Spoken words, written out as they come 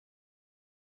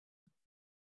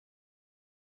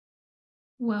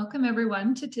Welcome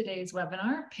everyone to today's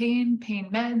webinar, Pain, Pain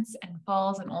Meds, and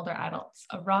Falls in Older Adults,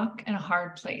 a Rock and a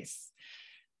Hard Place.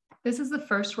 This is the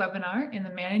first webinar in the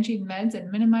Managing Meds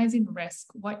and Minimizing Risk,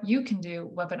 What You Can Do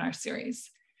webinar series.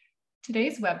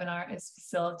 Today's webinar is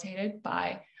facilitated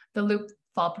by the Loop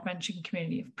Fall Prevention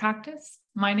Community of Practice.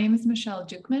 My name is Michelle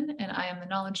Dukeman, and I am the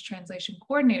Knowledge Translation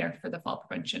Coordinator for the Fall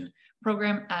Prevention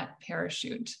Program at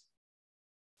Parachute.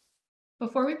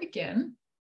 Before we begin,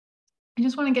 I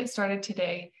just want to get started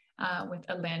today with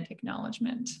a land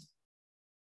acknowledgement.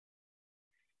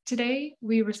 Today,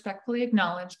 we respectfully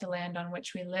acknowledge the land on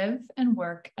which we live and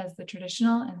work as the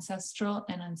traditional, ancestral,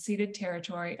 and unceded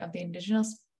territory of the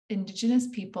Indigenous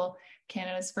people,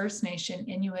 Canada's First Nation,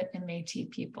 Inuit, and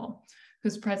Métis people,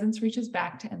 whose presence reaches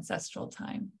back to ancestral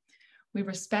time. We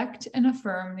respect and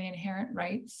affirm the inherent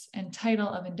rights and title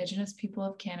of Indigenous people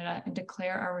of Canada and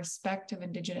declare our respect of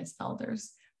Indigenous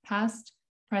elders, past,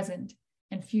 present,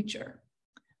 and future.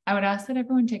 I would ask that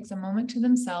everyone takes a moment to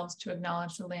themselves to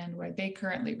acknowledge the land where they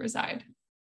currently reside.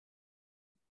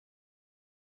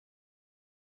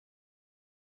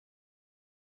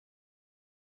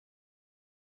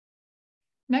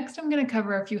 Next, I'm going to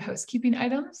cover a few housekeeping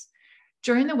items.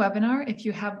 During the webinar, if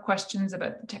you have questions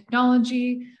about the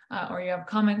technology or you have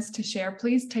comments to share,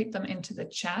 please type them into the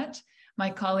chat. My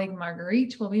colleague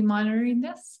Marguerite will be monitoring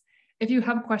this. If you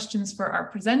have questions for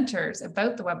our presenters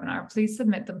about the webinar, please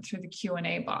submit them through the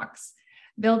Q&A box.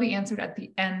 They'll be answered at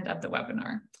the end of the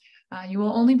webinar. You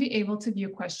will only be able to view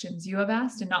questions you have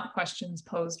asked and not questions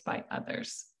posed by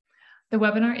others. The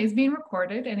webinar is being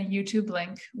recorded and a YouTube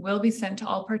link will be sent to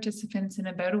all participants in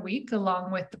about a week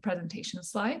along with the presentation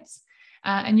slides.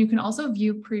 And you can also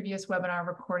view previous webinar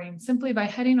recordings simply by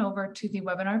heading over to the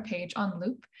webinar page on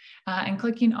Loop and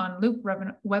clicking on Loop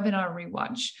Webinar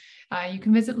Rewatch. You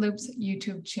can visit Loop's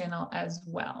YouTube channel as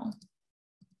well.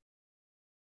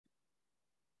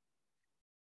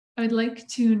 I'd like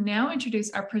to now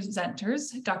introduce our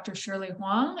presenters, Dr. Shirley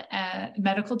Huang,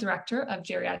 Medical Director of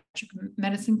Geriatric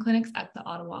Medicine Clinics at the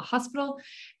Ottawa Hospital,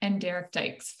 and Derek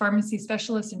Dyks, Pharmacy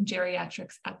Specialist in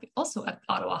Geriatrics also at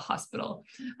the Ottawa Hospital.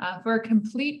 For a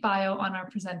complete bio on our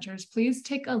presenters, please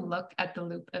take a look at the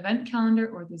Loop event calendar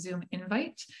or the Zoom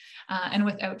invite. And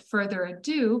without further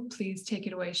ado, please take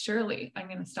it away, Shirley. I'm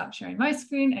going to stop sharing my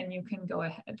screen and you can go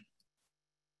ahead.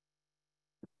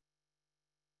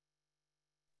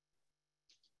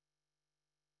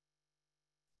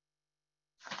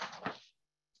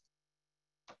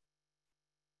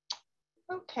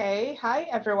 Okay, hi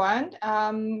everyone.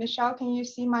 Michelle, can you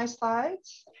see my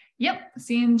slides? Yep,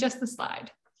 seeing just the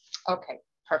slide. Okay,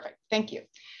 perfect, thank you.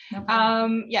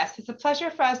 No yes, it's a pleasure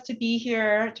for us to be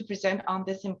here to present on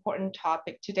this important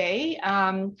topic today.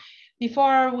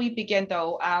 Before we begin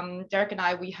though, Derek and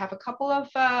I, we have a couple of,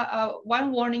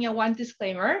 one warning and one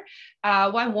disclaimer.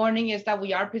 One warning is that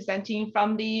we are presenting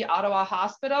from the Ottawa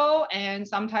Hospital, and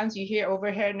sometimes you hear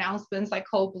overhead announcements like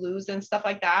cold blues and stuff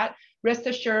like that. Rest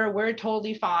assured, we're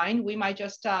totally fine. We might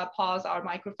just pause our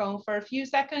microphone for a few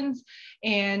seconds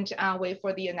and wait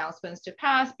for the announcements to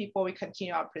pass before we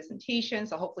continue our presentation.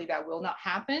 So hopefully that will not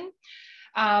happen.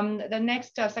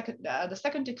 The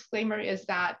second disclaimer is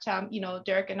that,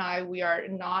 Derek and I, we are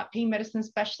not pain medicine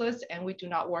specialists and we do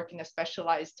not work in a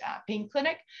specialized pain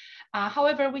clinic.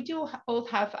 However, we do both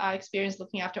have experience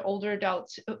looking after older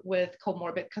adults with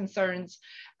comorbid concerns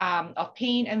of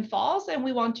pain and falls. And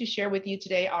we want to share with you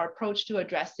today our approach to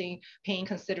addressing pain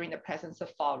considering the presence of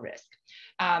fall risk.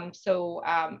 And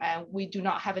we do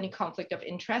not have any conflict of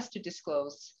interest to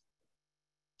disclose.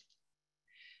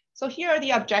 So here are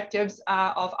the objectives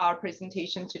of our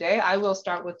presentation today. I will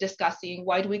start with discussing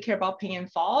why do we care about pain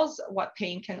and falls, what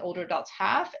pain can older adults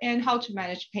have, and how to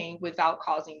manage pain without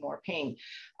causing more pain.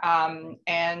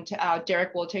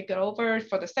 Derek will take it over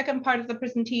for the second part of the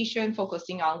presentation,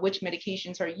 focusing on which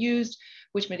medications are used,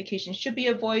 which medications should be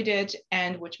avoided,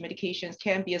 and which medications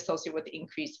can be associated with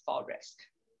increased fall risk.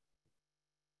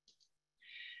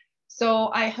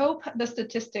 So I hope the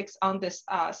statistics on this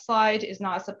slide is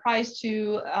not a surprise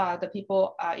to the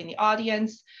people in the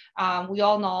audience. We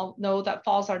all know that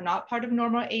falls are not part of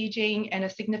normal aging, and a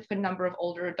significant number of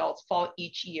older adults fall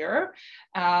each year.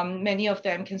 Many of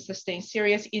them can sustain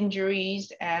serious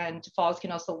injuries, and falls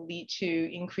can also lead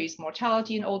to increased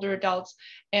mortality in older adults.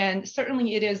 And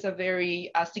certainly it is a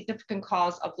very significant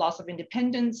cause of loss of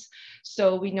independence.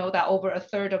 So we know that over a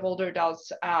third of older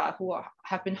adults who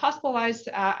have been hospitalized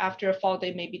after a fall,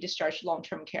 they may be discharged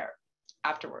long-term care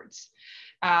afterwards.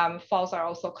 Falls are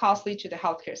also costly to the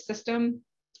healthcare system.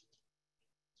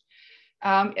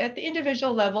 At the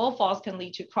individual level, falls can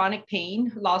lead to chronic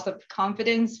pain, loss of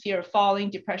confidence, fear of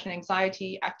falling, depression,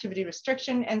 anxiety, activity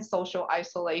restriction, and social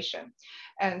isolation.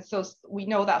 And so we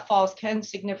know that falls can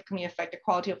significantly affect the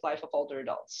quality of life of older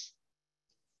adults.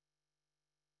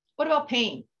 What about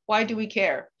pain? Why do we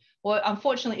care? Well,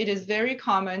 unfortunately, it is very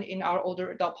common in our older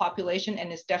adult population,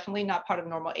 and it's definitely not part of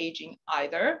normal aging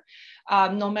either.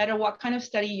 No matter what kind of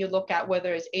study you look at,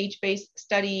 whether it's age-based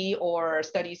study or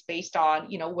studies based on,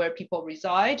 where people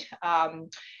reside,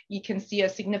 you can see a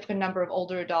significant number of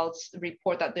older adults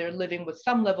report that they're living with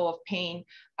some level of pain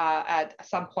at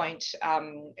some point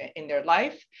in their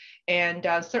life. And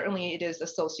certainly it is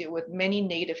associated with many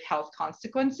negative health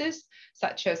consequences,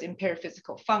 such as impaired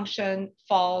physical function,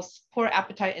 falls, poor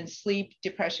appetite and sleep,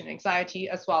 depression, anxiety,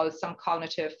 as well as some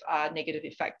cognitive negative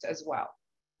effects as well.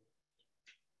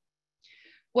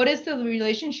 What is the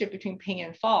relationship between pain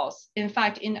and falls? In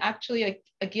fact, in actually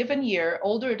a given year,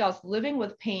 older adults living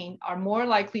with pain are more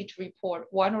likely to report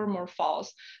one or more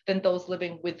falls than those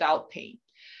living without pain.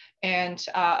 And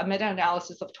a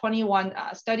meta-analysis of 21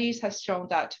 studies has shown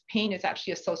that pain is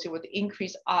actually associated with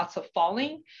increased odds of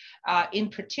falling. In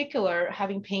particular,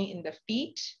 having pain in the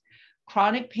feet,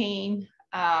 chronic pain,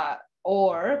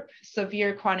 or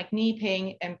severe chronic knee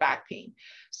pain and back pain.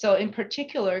 So in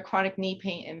particular, chronic knee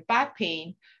pain and back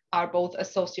pain are both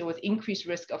associated with increased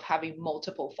risk of having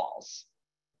multiple falls.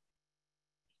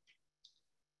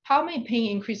 How may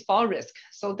pain increase fall risk?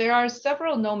 So there are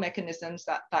several known mechanisms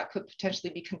that could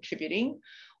potentially be contributing.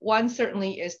 One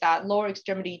certainly is that lower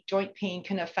extremity joint pain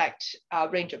can affect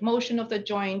range of motion of the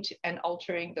joint and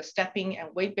altering the stepping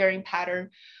and weight-bearing pattern.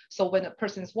 So when a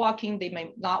person is walking, they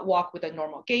may not walk with a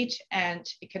normal gait, and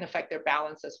it can affect their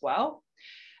balance as well.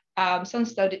 Some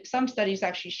studies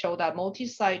actually show that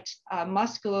multi-site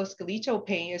musculoskeletal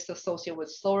pain is associated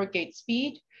with slower gait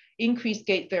speed, increased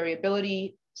gait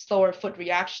variability, slower foot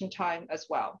reaction time as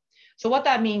well. So what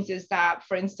that means is that,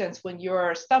 for instance, when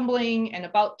you're stumbling and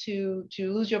about to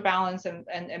lose your balance and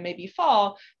maybe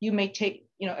fall, you may take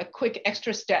a quick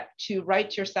extra step to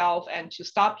right yourself and to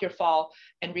stop your fall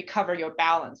and recover your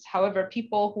balance. However,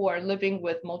 people who are living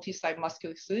with multi-site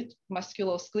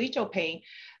musculoskeletal pain,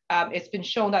 it's been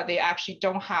shown that they actually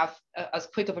don't have as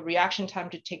quick of a reaction time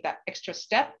to take that extra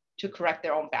step to correct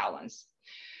their own balance.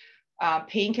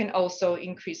 Pain can also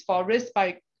increase fall risk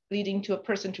by leading to a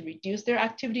person to reduce their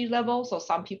activity level. So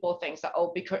some people think that,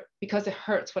 oh, because it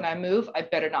hurts when I move, I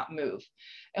better not move.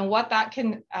 And what that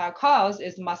can cause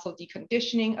is muscle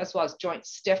deconditioning as well as joint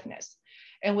stiffness.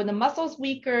 And when the muscle is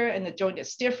weaker and the joint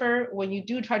is stiffer, when you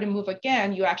do try to move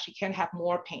again, you actually can have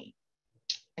more pain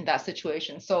in that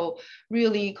situation. So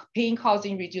really, pain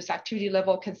causing reduced activity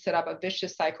level can set up a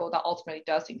vicious cycle that ultimately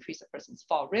does increase a person's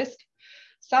fall risk.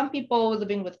 Some people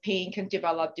living with pain can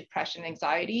develop depression,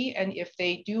 anxiety, and if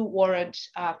they do warrant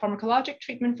pharmacologic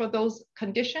treatment for those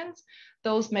conditions,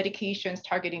 those medications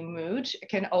targeting mood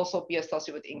can also be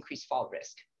associated with increased fall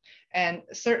risk. And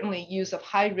certainly use of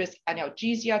high-risk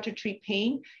analgesia to treat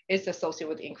pain is associated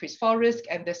with increased fall risk,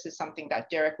 and this is something that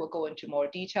Derek will go into more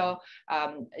detail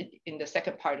in the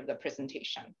second part of the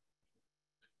presentation.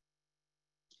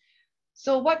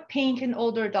 So what pain can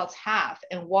older adults have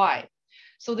and why?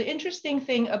 So the interesting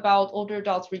thing about older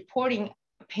adults reporting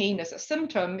pain as a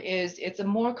symptom is it's a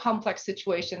more complex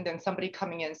situation than somebody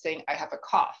coming in saying, I have a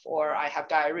cough or I have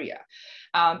diarrhea.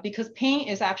 Because pain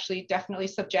is actually definitely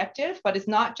subjective, but it's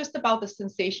not just about the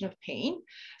sensation of pain.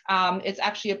 It's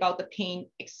actually about the pain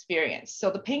experience.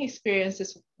 So the pain experience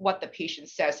is what the patient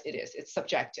says it is. It's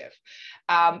subjective,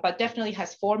 but definitely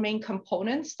has four main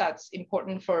components that's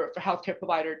important for healthcare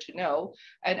provider to know,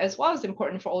 and as well as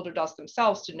important for older adults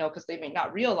themselves to know, because they may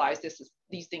not realize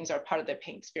these things are part of their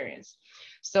pain experience.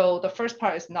 So the first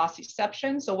part is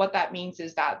nociception. So what that means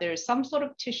is that there's some sort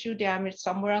of tissue damage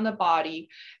somewhere on the body,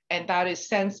 and that is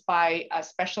sensed by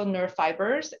special nerve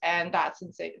fibers, and that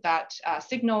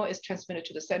signal is transmitted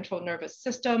to the central nervous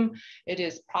system. It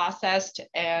is processed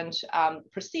and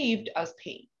perceived as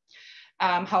pain.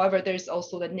 However, there's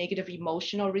also the negative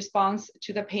emotional response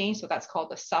to the pain, so that's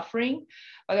called the suffering.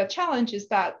 But the challenge is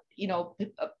that,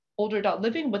 older adult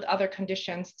living with other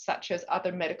conditions, such as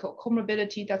other medical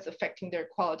comorbidity that's affecting their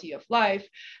quality of life.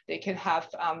 They can have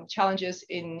challenges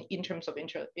in terms of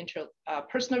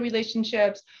interpersonal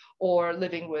relationships, or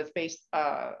living with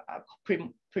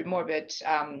premorbid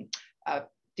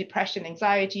depression,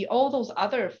 anxiety. All those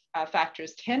other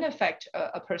factors can affect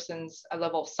a person's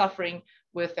level of suffering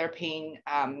with their pain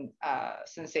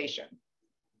sensation.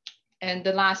 And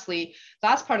then lastly,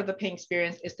 last part of the pain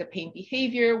experience is the pain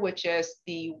behavior, which is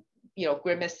the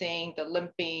grimacing, the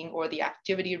limping, or the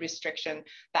activity restriction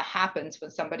that happens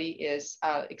when somebody is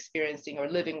experiencing or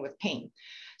living with pain.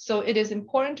 So it is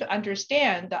important to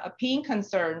understand that a pain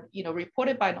concern,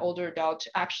 reported by an older adult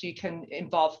actually can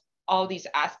involve all these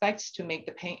aspects to make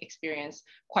the pain experience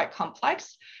quite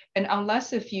complex. And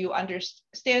unless if you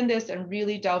understand this and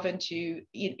really delve into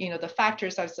the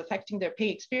factors that's affecting their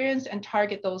pain experience and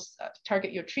target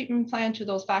your treatment plan to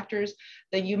those factors,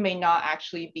 then you may not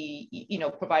actually be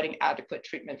providing adequate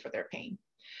treatment for their pain.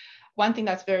 One thing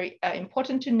that's very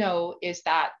important to know is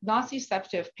that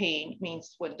nociceptive pain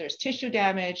means when there's tissue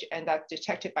damage and that's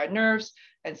detected by nerves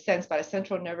and sensed by the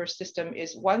central nervous system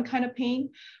is one kind of pain.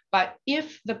 But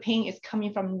if the pain is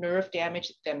coming from nerve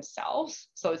damage themselves,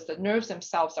 so it's the nerves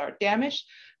themselves are damaged,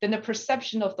 then the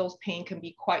perception of those pain can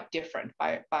be quite different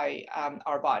by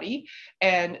our body.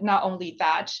 And not only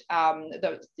that,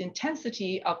 the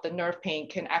intensity of the nerve pain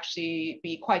can actually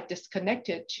be quite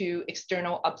disconnected to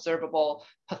external observable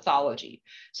pathology.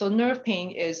 So nerve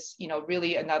pain is,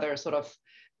 really another sort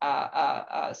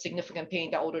of significant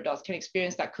pain that older adults can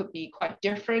experience that could be quite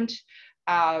different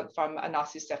from a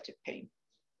nociceptive pain.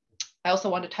 I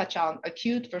also want to touch on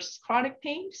acute versus chronic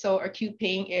pain. So acute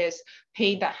pain is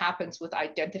pain that happens with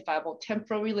identifiable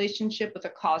temporal relationship with a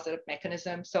causative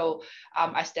mechanism. So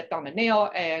I stepped on a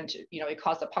nail and it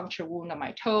caused a puncture wound on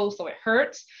my toe, so it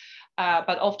hurts.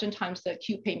 But oftentimes the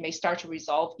acute pain may start to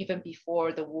resolve even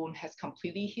before the wound has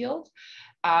completely healed.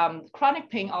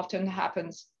 Chronic pain often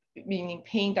happens, meaning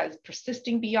pain that is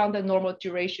persisting beyond the normal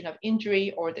duration of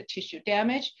injury or the tissue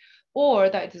damage, or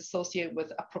that is associated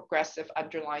with a progressive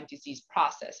underlying disease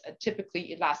process. And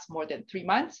typically it lasts more than 3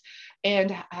 months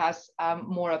and has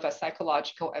more of a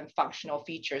psychological and functional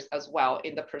features as well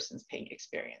in the person's pain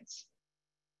experience.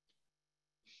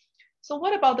 So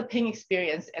what about the pain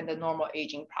experience and the normal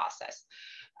aging process?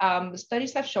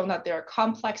 Studies have shown that there are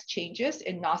complex changes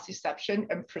in nociception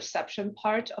and perception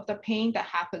part of the pain that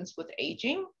happens with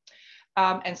aging.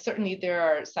 And certainly there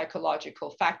are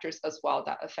psychological factors as well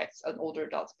that affects an older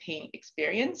adult's pain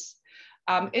experience.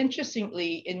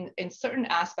 Interestingly, in certain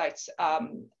aspects,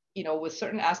 with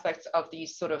certain aspects of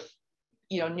these sort of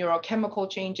neurochemical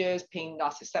changes, pain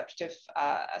nociceptive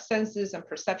senses and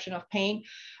perception of pain,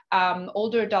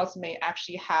 older adults may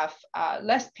actually have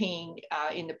less pain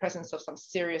in the presence of some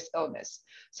serious illness.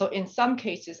 So in some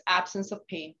cases, absence of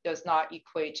pain does not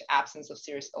equate to absence of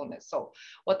serious illness. So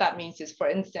what that means is, for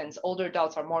instance, older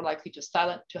adults are more likely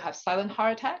to have silent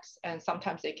heart attacks, and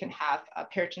sometimes they can have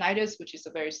peritonitis, which is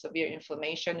a very severe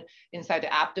inflammation inside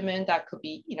the abdomen that could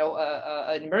be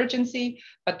an emergency,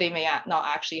 but they may not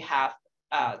actually have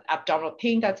abdominal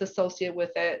pain that's associated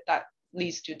with it that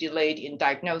leads to delayed in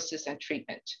diagnosis and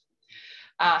treatment.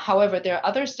 However, there are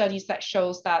other studies that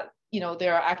shows that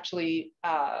there are actually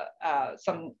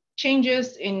some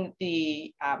changes in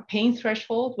the pain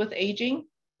threshold with aging.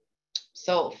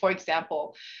 So for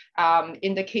example,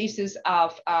 in the cases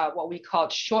of what we call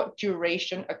short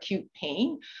duration acute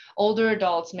pain, older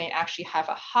adults may actually have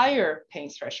a higher pain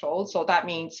threshold. So that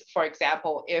means, for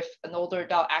example, if an older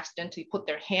adult accidentally put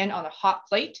their hand on a hot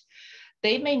plate,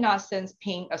 they may not sense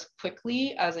pain as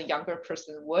quickly as a younger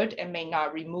person would and may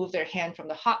not remove their hand from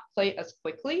the hot plate as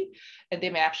quickly. And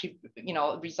they may actually,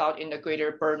 result in a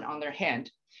greater burn on their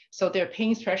hand. So their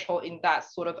pain threshold in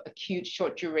that sort of acute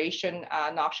short duration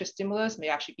noxious stimulus may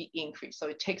actually be increased. So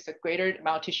it takes a greater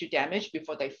amount of tissue damage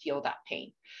before they feel that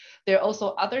pain. There are also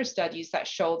other studies that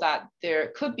show that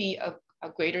there could be a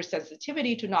greater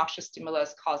sensitivity to noxious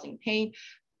stimulus causing pain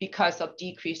because of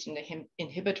decreasing the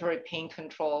inhibitory pain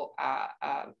control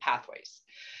pathways.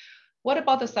 What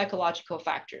about the psychological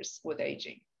factors with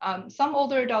aging? Some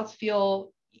older adults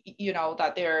feel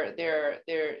that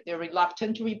they're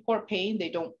reluctant to report pain. They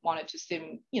don't want it to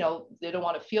seem, they don't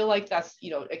want to feel like that's,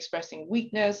 expressing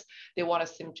weakness. They want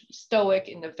to seem to be stoic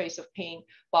in the face of pain,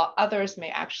 while others may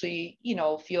actually,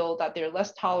 feel that they're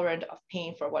less tolerant of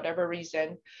pain for whatever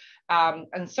reason.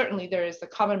 And certainly there is a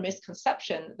common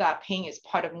misconception that pain is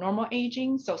part of normal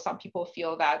aging. So some people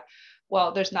feel that,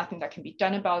 well, there's nothing that can be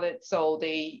done about it. So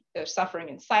they're suffering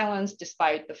in silence,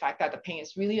 despite the fact that the pain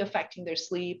is really affecting their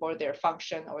sleep or their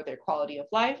function or their quality of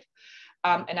life.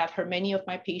 And I've heard many of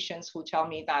my patients who tell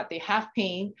me that they have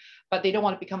pain, but they don't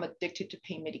want to become addicted to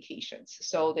pain medications.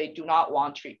 So they do not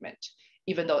want treatment,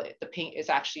 even though the pain is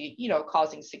actually,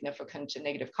 causing significant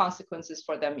negative consequences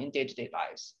for them in day-to-day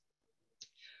lives.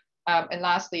 And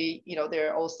lastly,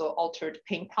 there are also altered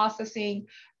pain processing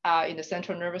in the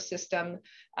central nervous system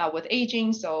with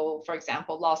aging. So for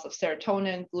example, loss of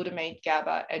serotonin, glutamate,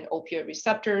 GABA, and opioid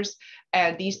receptors.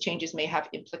 And these changes may have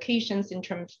implications in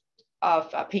terms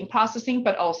pain processing,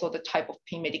 but also the type of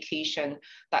pain medication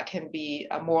that can be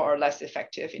more or less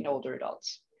effective in older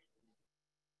adults.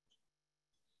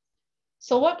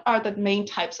 So what are the main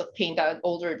types of pain that an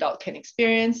older adult can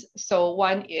experience? So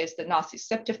one is the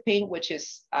nociceptive pain, which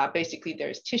is basically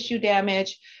there's tissue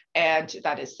damage, and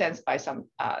that is sensed by some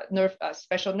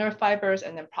special nerve fibers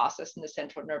and then processed in the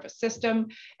central nervous system.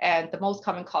 And the most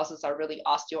common causes are really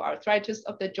osteoarthritis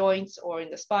of the joints or in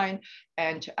the spine,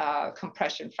 and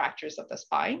compression fractures of the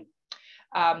spine.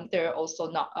 There are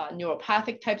also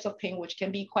neuropathic types of pain, which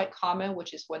can be quite common,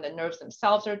 which is when the nerves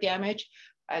themselves are damaged.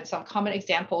 And some common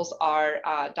examples are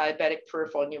diabetic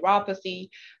peripheral neuropathy,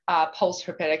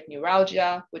 post-herpetic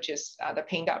neuralgia, which is the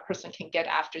pain that a person can get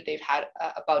after they've had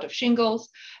a bout of shingles,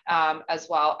 as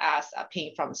well as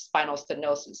pain from spinal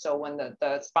stenosis. So when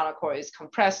the spinal cord is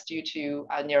compressed due to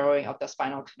narrowing of the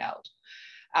spinal canal.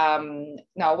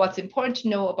 Now, what's important to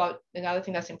know about, another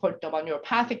thing that's important to know about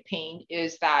neuropathic pain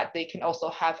is that they can also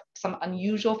have some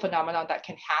unusual phenomena that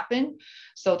can happen.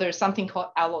 So there's something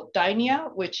called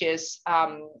allodynia, which is,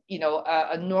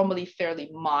 a normally fairly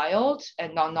mild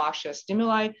and non-noxious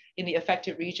stimuli in the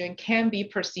affected region can be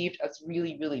perceived as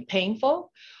really, really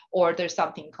painful. Or there's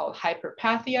something called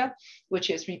hyperpathia, which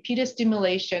is repeated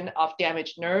stimulation of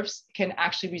damaged nerves can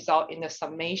actually result in the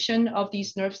summation of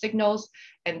these nerve signals,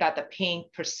 and that the pain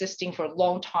persisting for a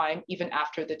long time, even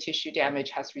after the tissue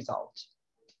damage has resolved.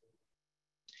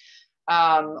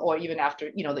 Or even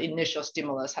after the initial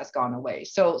stimulus has gone away.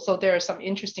 So there are some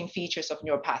interesting features of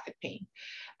neuropathic pain.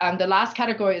 The last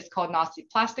category is called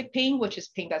nociplastic pain, which is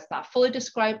pain that's not fully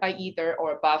described by either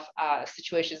or above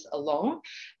situations alone.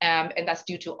 And that's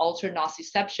due to altered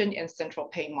nociception and central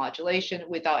pain modulation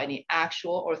without any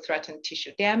actual or threatened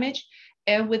tissue damage,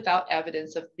 and without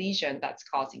evidence of lesion that's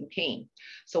causing pain.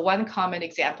 So one common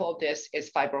example of this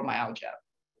is fibromyalgia.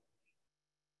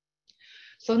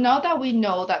 So now that we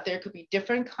know that there could be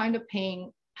different kind of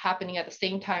pain happening at the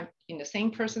same time in the same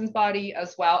person's body,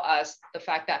 as well as the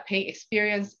fact that pain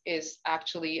experience is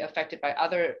actually affected by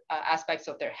other aspects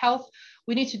of their health,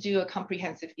 we need to do a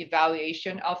comprehensive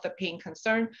evaluation of the pain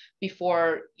concern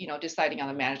before deciding on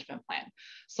a management plan.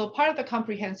 So part of the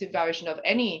comprehensive evaluation of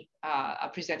any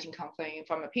presenting complaint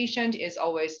from a patient is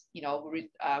always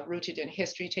rooted in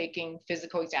history taking,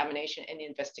 physical examination, and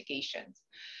investigations.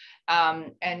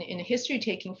 And in history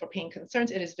taking for pain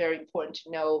concerns, it is very important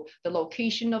to know the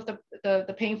location of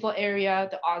the painful area,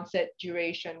 the onset,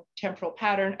 duration, temporal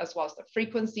pattern, as well as the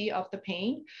frequency of the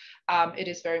pain. It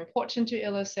is very important to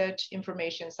elicit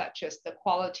information such as the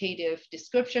qualitative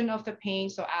description of the pain.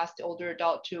 So ask the older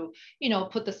adult to,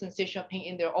 put the sensation of pain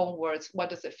in their own words. What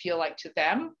does it feel like to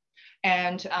them?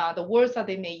 And the words that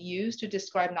they may use to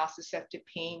describe nociceptive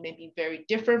pain may be very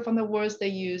different from the words they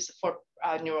use for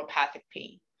neuropathic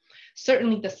pain.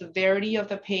 Certainly the severity of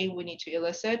the pain we need to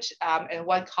elicit, and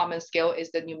one common scale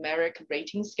is the numeric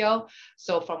rating scale.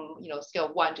 So from scale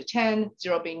 1 to 10,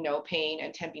 0 being no pain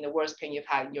and 10 being the worst pain you've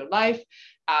had in your life,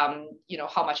 how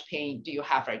much pain do you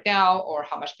have right now, or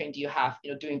how much pain do you have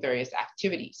doing various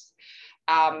activities.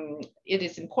 It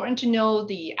is important to know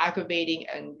the aggravating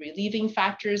and relieving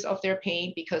factors of their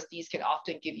pain, because these can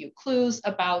often give you clues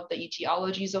about the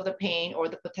etiologies of the pain or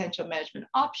the potential management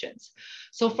options.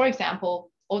 So for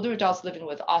example, older adults living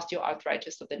with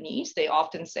osteoarthritis of the knees, they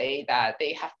often say that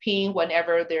they have pain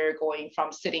whenever they're going from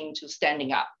sitting to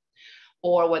standing up,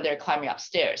 or when they're climbing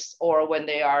upstairs, or when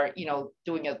they are,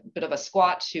 doing a bit of a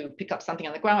squat to pick up something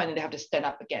on the ground and then they have to stand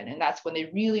up again. And that's when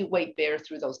they really weight bear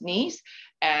through those knees,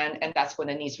 and that's when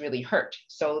the knees really hurt.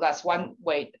 So that's one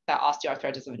way that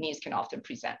osteoarthritis of the knees can often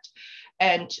present.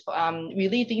 And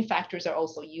relieving factors are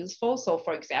also useful. So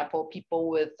for example, people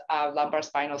with lumbar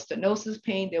spinal stenosis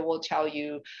pain, they will tell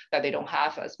you that they don't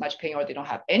have as much pain or they don't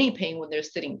have any pain when they're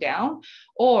sitting down,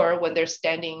 or when they're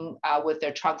standing with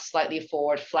their trunk slightly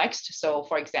forward flexed. So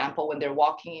for example, when they're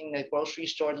walking in the grocery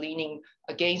store leaning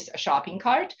against a shopping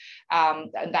cart,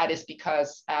 and that is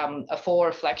because a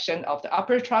forward flexion of the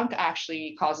upper trunk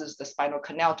actually causes the spinal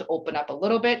canal to open up a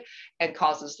little bit and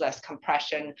causes less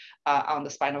compression on the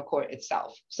spinal cord itself.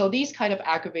 So these kind of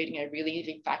aggravating and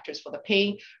relieving factors for the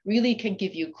pain really can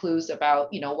give you clues about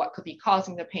what could be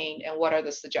causing the pain and what are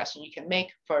the suggestions you can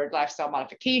make for lifestyle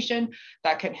modification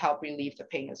that can help relieve the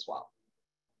pain as well.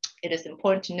 It is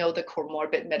important to know the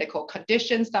comorbid medical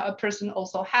conditions that a person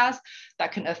also has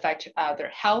that can affect their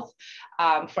health.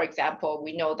 For example,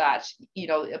 we know that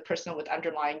a person with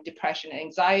underlying depression and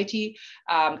anxiety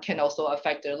can also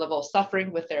affect their level of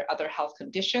suffering with their other health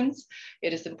conditions.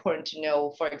 It is important to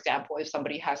know, for example, if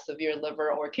somebody has severe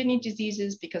liver or kidney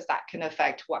diseases, because that can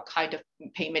affect what kind of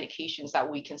pain medications that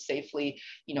we can safely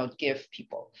give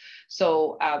people.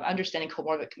 So understanding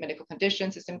comorbid medical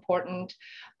conditions is important.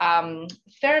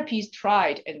 Therapies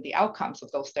tried and the outcomes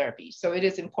of those therapies. So it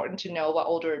is important to know what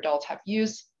older adults have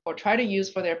used or try to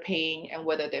use for their pain and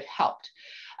whether they've helped.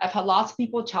 I've had lots of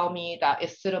people tell me that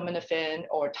acetaminophen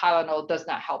or Tylenol does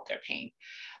not help their pain.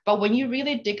 But when you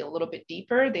really dig a little bit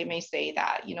deeper, they may say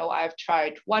that, I've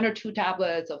tried 1 or 2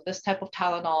 tablets of this type of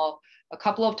Tylenol a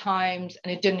couple of times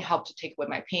and it didn't help to take away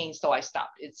my pain, so I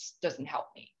stopped. It doesn't help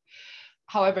me.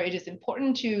 However, it is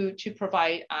important to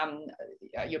provide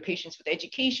your patients with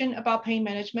education about pain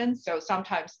management. So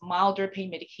sometimes milder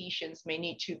pain medications may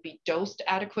need to be dosed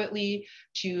adequately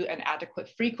to an adequate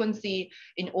frequency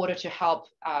in order to help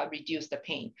reduce the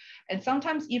pain. And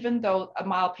sometimes even though a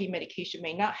mild pain medication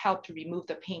may not help to remove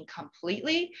the pain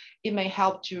completely, it may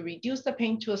help to reduce the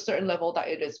pain to a certain level that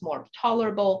it is more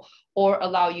tolerable, or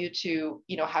allow you to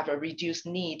have a reduced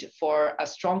need for a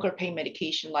stronger pain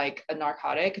medication like a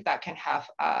narcotic that can have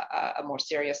a more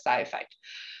serious side effect.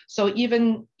 So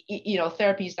even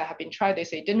therapies that have been tried, they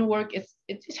say it didn't work.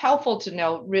 It's helpful to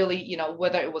know really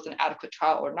whether it was an adequate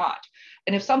trial or not.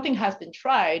 And if something has been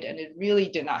tried and it really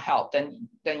did not help, then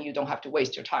you don't have to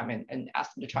waste your time and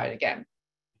ask them to try it again.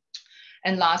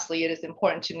 And lastly, it is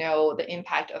important to know the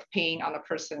impact of pain on a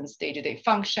person's day-to-day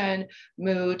function,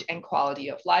 mood, and quality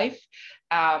of life.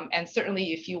 And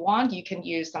certainly, if you want, you can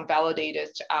use some validated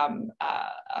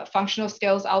functional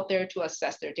scales out there to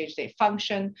assess their day-to-day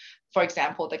function. For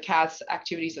example, the CATS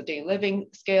Activities of Daily Living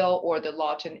scale or the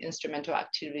Lawton Instrumental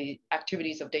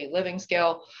Activities of Daily Living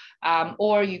scale.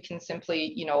 Or you can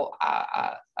simply,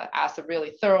 ask a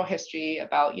really thorough history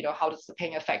about, how does the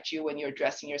pain affect you when you're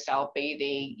dressing yourself,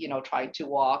 bathing, trying to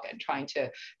walk and trying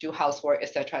to do housework,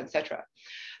 et cetera, et cetera.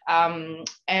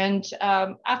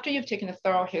 After you've taken a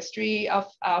thorough history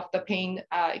of the pain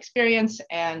experience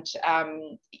and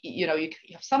you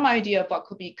have some idea of what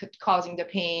could be causing the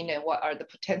pain and what are the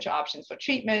potential options for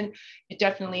treatment, you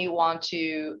definitely want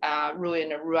to rule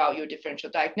in or rule out your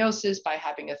differential diagnosis by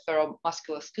having a thorough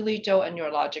musculoskeletal and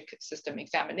neurologic system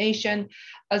examination,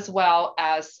 as well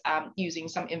as using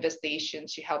some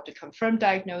investigations to help to confirm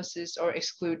diagnosis or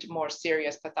exclude more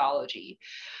serious pathology.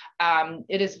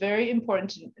 It is very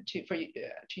important for you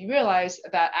to realize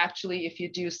that actually if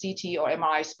you do CT or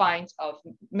MRI spines of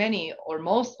many or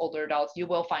most older adults, you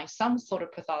will find some sort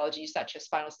of pathology such as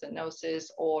spinal stenosis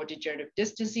or degenerative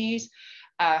disc disease.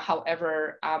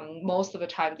 However, most of the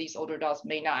time these older adults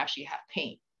may not actually have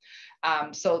pain.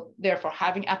 So therefore,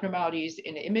 having abnormalities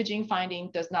in the imaging finding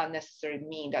does not necessarily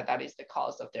mean that that is the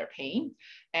cause of their pain.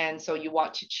 And so you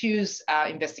want to choose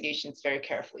investigations very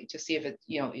carefully to see if it,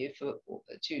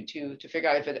 to figure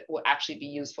out if it will actually be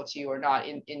useful to you or not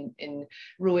in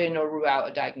rule in or rule out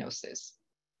a diagnosis.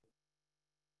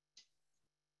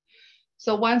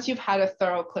 So once you've had a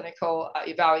thorough clinical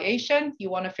evaluation,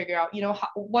 you want to figure out,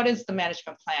 what is the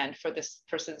management plan for this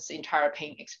person's entire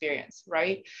pain experience,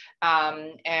 right?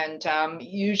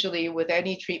 Usually with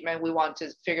any treatment, we want to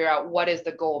figure out what is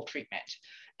the goal of treatment.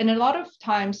 And a lot of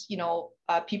times,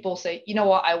 people say,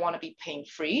 I want to be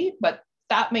pain-free, but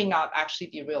that may not actually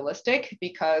be realistic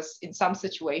because in some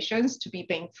situations, to be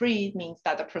pain-free means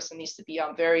that the person needs to be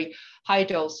on very high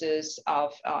doses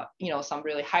of, some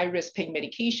really high-risk pain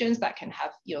medications that can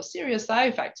have, serious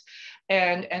side effects.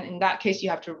 And in that case, you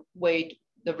have to weigh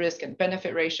the risk and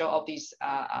benefit ratio of these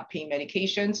pain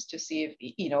medications to see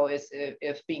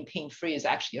if being pain-free is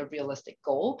actually a realistic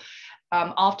goal.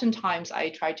 Oftentimes, I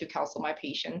try to counsel my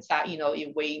patients that,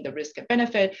 in weighing the risk and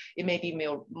benefit, it may be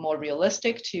more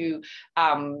realistic to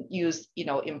use,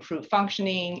 improved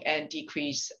functioning and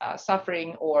decrease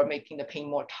suffering, or making the pain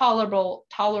more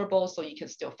tolerable so you can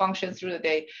still function through the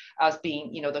day as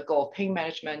being, the goal of pain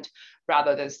management,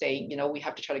 rather than saying, we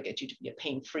have to try to get you to be a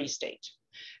pain-free state.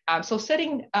 So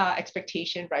setting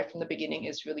expectation right from the beginning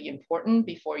is really important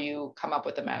before you come up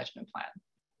with a management plan.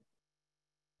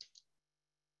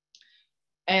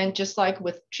 And just like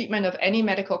with treatment of any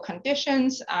medical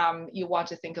conditions, you want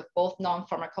to think of both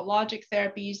non-pharmacologic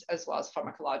therapies as well as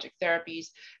pharmacologic therapies.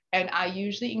 And I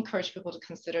usually encourage people to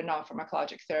consider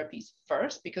non-pharmacologic therapies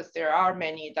first, because there are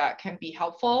many that can be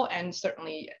helpful and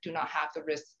certainly do not have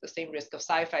the same risk of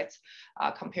side effects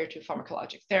compared to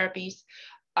pharmacologic therapies.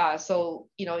 So,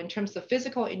 in terms of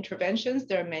physical interventions,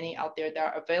 there are many out there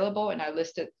that are available, and I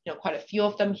listed, quite a few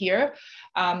of them here.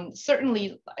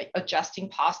 Certainly, adjusting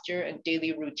posture and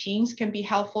daily routines can be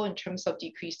helpful in terms of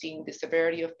decreasing the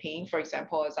severity of pain. For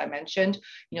example, as I mentioned,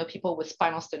 people with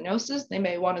spinal stenosis, they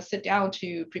may want to sit down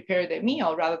to prepare their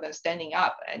meal rather than standing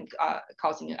up and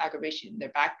causing an aggravation in their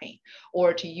back pain,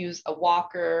 or to use a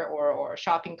walker or a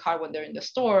shopping cart when they're in the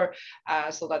store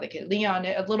so that they can lean on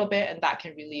it a little bit, and that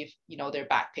can relieve, their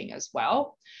back pain as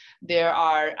well. There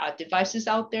are devices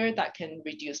out there that can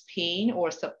reduce pain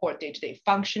or support day-to-day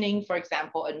functioning. For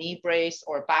example, a knee brace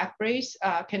or back brace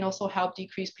can also help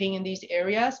decrease pain in these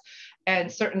areas.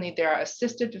 And certainly there are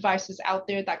assistive devices out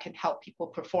there that can help people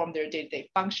perform their day-to-day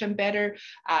function better,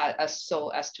 so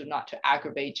as to not to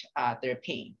aggravate their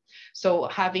pain. So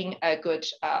having a good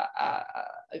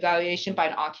evaluation by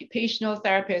an occupational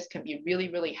therapist can be really,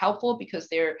 really helpful, because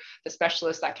they're the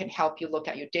specialists that can help you look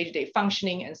at your day-to-day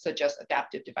functioning and suggest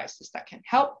adaptive devices that can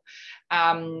help.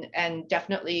 And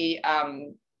definitely,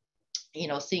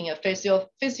 seeing a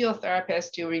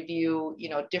physiotherapist to review,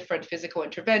 different physical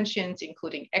interventions,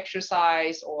 including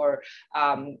exercise or,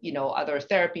 other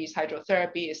therapies,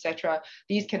 hydrotherapy, etc.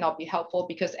 These can all be helpful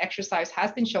because exercise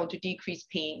has been shown to decrease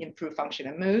pain, improve function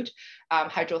and mood.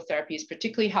 Hydrotherapy is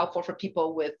particularly helpful for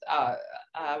people with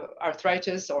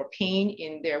arthritis or pain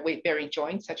in their weight-bearing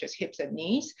joints, such as hips and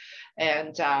knees.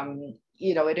 And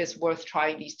it is worth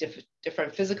trying these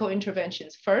different physical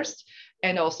interventions first,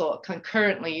 and also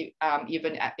concurrently,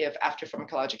 even if after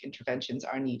pharmacologic interventions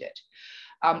are needed.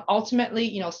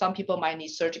 Ultimately, some people might need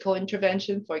surgical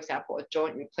intervention, for example, a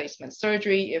joint replacement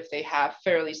surgery if they have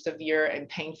fairly severe and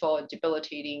painful and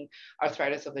debilitating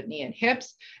arthritis of the knee and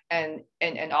hips. And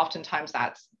oftentimes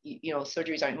that's,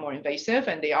 surgeries are more invasive,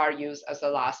 and they are used as a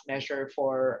last measure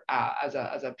for as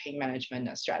a pain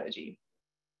management strategy.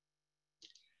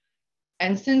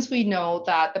 And since we know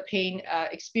that the pain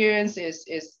experience is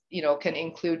can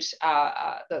include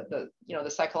the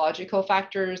psychological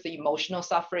factors, the emotional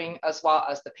suffering, as well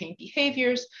as the pain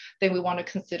behaviors, then we want to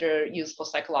consider useful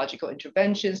psychological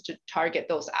interventions to target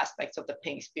those aspects of the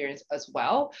pain experience as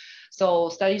well. So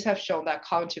studies have shown that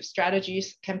cognitive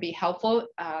strategies can be helpful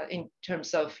in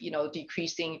terms of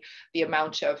decreasing the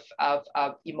amount of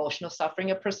emotional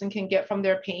suffering a person can get from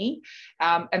their pain.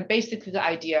 And basically the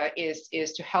idea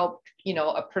is to help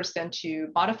a person to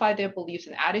modify their beliefs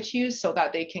and attitudes so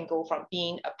that they can go from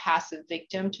being a passive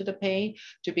victim to the pain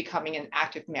to becoming an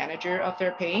active manager of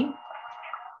their pain.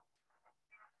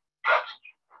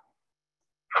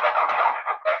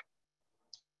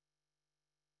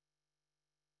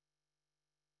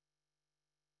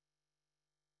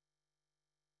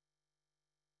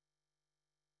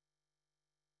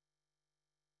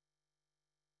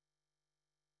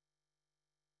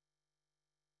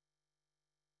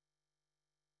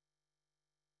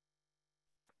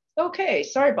 Okay,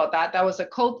 sorry about that. That was a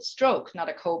cold stroke, not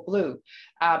a cold blue,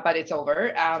 but it's over.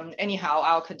 Anyhow,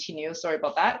 I'll continue. Sorry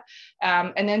about that.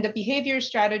 And then the behavior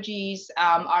strategies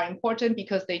are important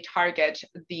because they target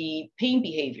the pain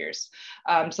behaviors.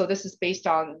 So this is based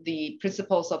on the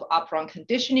principles of operant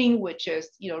conditioning, which is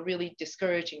really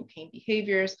discouraging pain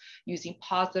behaviors, using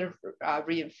positive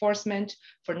reinforcement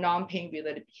for non-pain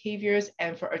related behaviors,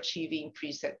 and for achieving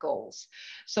preset goals.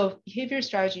 So behavior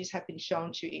strategies have been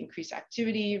shown to increase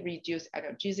activity, reduce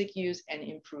analgesic use, and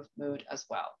improve mood as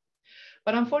well.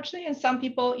 But unfortunately, in some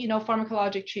people,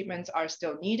 pharmacologic treatments are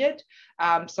still needed.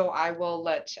 So I will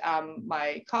let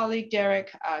my colleague,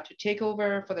 Derek, to take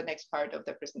over for the next part of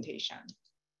the presentation.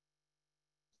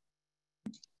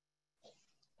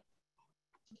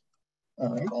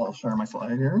 All right, I'll share my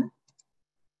slide here.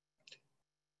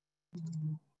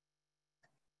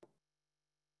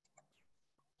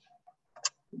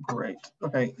 Great.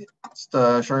 Okay,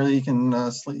 Shirley, you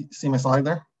can see my slide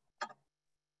there?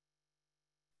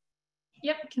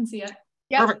 Yep, I can see it.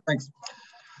 Yep. Perfect, thanks.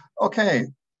 Okay,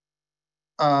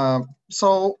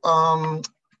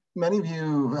 many of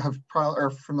you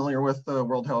are familiar with the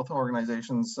World Health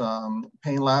Organization's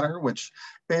pain ladder, which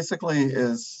basically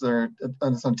is an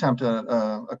attempt at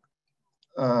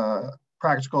a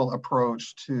practical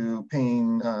approach to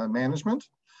pain management.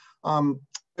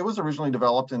 It was originally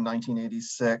developed in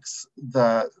 1986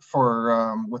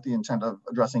 with the intent of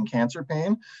addressing cancer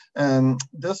pain. And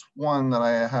this one that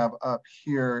I have up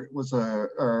here was a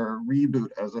reboot,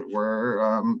 as it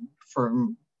were,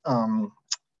 from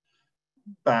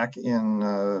back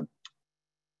in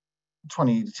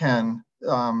 2010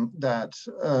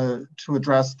 to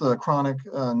address the chronic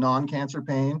non-cancer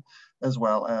pain as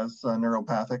well as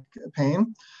neuropathic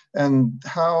pain, and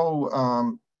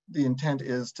how the intent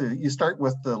is you start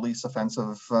with the least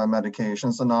offensive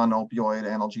medications, the non-opioid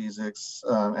analgesics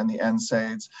and the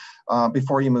NSAIDs,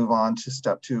 before you move on to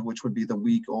step 2, which would be the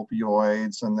weak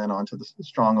opioids, and then onto the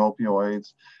strong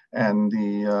opioids, and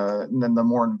then the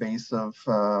more invasive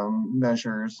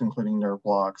measures, including nerve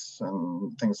blocks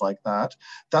and things like that.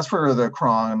 That's for the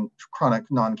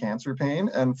chronic non-cancer pain.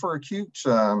 And for acute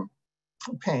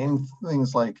pain,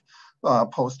 things like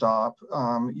post-op,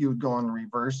 you would go in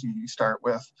reverse. You start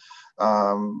with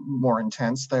more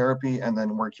intense therapy and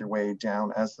then work your way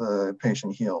down as the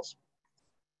patient heals.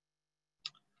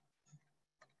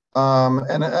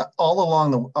 And all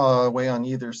along the way on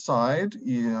either side,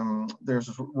 there's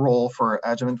a role for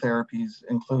adjuvant therapies,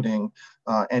 including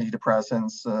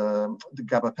antidepressants, the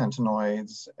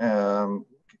gabapentinoids,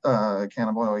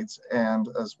 cannabinoids, and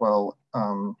as well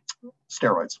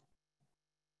steroids.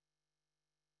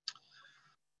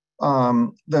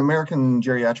 The American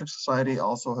Geriatric Society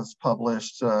also has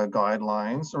published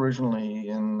guidelines, originally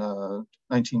in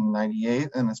 1998,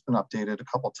 and it's been updated a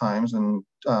couple times in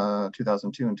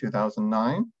 2002 and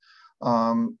 2009.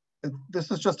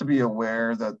 This is just to be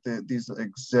aware that these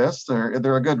exist.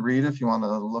 They're a good read if you want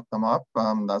to look them up.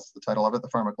 That's the title of it, The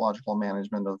Pharmacological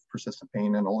Management of Persistent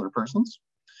Pain in Older Persons.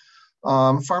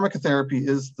 Pharmacotherapy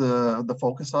is the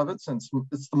focus of it, since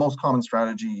it's the most common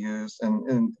strategy used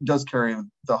and does carry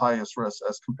the highest risk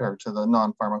as compared to the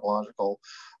non-pharmacological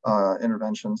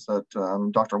interventions that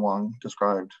Dr. Huang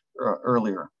described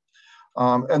earlier.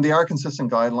 And they are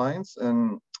consistent guidelines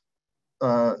and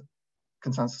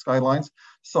consensus guidelines.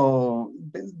 So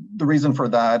the reason for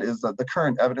that is that the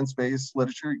current evidence-based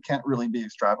literature can't really be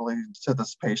extrapolated to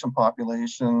this patient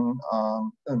population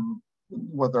and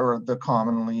what are the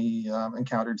commonly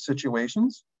encountered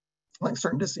situations, like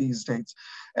certain disease states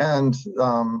and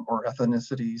or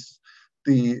ethnicities.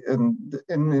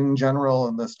 In general,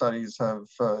 and the studies have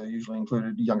usually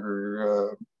included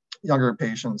younger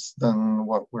patients than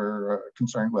what we're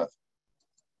concerned with.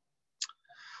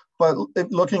 But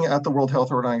looking at the World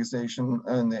Health Organization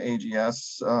and the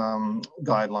AGS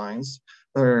guidelines,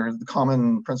 there are the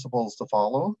common principles to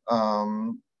follow.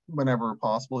 Whenever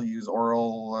possible, use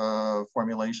oral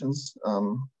formulations.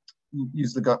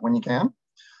 Use the gut when you can.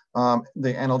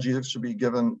 The analgesics should be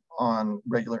given on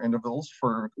regular intervals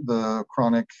for the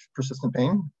chronic persistent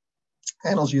pain.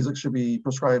 Analgesics should be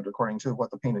prescribed according to what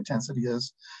the pain intensity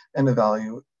is and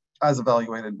as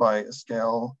evaluated by a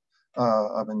scale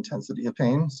of intensity of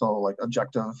pain. So like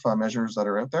objective measures that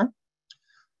are out there.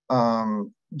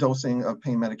 Dosing of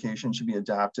pain medication should be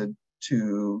adapted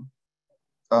to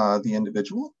the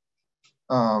individual.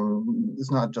 It's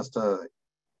not just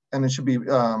and it should be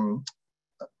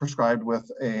prescribed with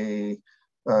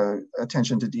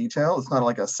attention to detail. It's not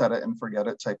like a set it and forget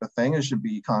it type of thing. It should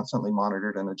be constantly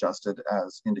monitored and adjusted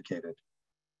as indicated.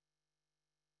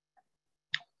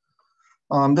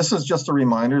 This is just a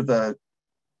reminder that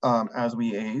as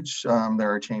we age,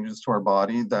 there are changes to our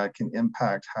body that can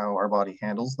impact how our body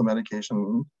handles the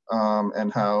medication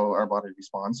and how our body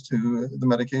responds to the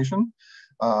medication.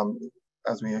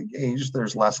 As we age,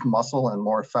 there's less muscle and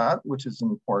more fat, which is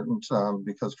important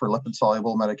because for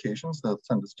lipid-soluble medications, they'll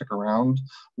tend to stick around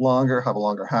longer, have a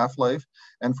longer half-life.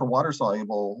 And for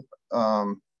water-soluble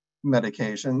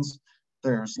medications,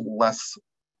 there's less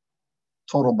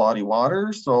total body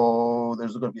water. So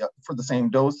there's going to be, for the same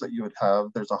dose that you would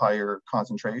have, there's a higher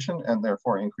concentration and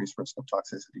therefore increased risk of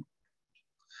toxicity.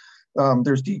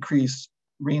 There's decreased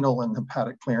renal and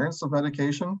hepatic clearance of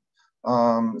medication.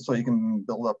 So you can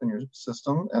build up in your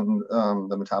system and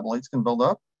the metabolites can build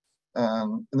up.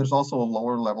 And there's also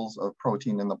lower levels of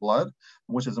protein in the blood,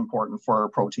 which is important for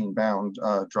protein-bound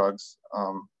drugs.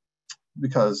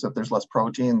 Because if there's less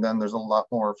protein, then there's a lot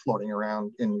more floating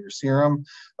around in your serum.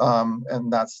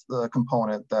 And that's the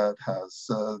component that has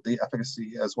the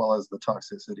efficacy as well as the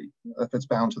toxicity. If it's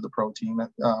bound to the protein,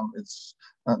 it's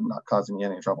not causing you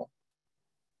any trouble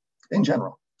in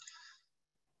general.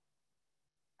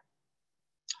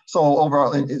 So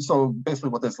overall, so basically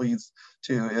what this leads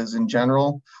to is in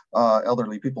general,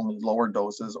 elderly people need lower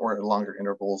doses or longer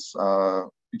intervals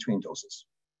between doses.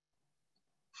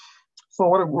 So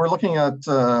what we're looking at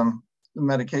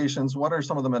medications. What are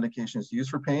some of the medications used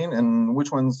for pain, and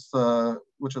which ones,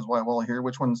 which is why we'll hear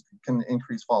which ones can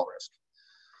increase fall risk.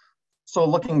 So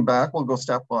looking back, we'll go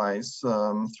stepwise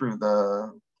through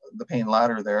the pain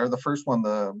ladder there. The first one,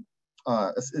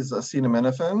 is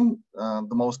acetaminophen.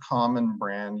 The most common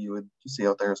brand you would see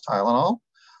out there is Tylenol.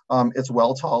 It's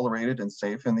well tolerated and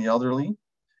safe in the elderly.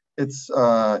 It's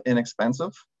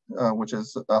inexpensive, which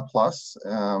is a plus,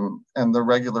 and the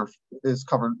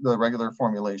regular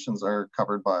formulations are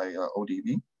covered by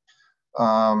ODB.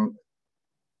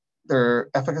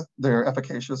 they're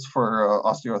efficacious for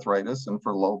osteoarthritis and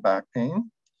for low back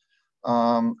pain.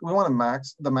 We want to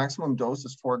the maximum dose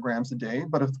is 4 grams a day,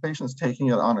 but if the patient is taking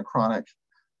it on a chronic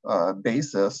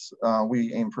basis,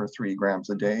 we aim for 3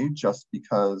 grams a day, just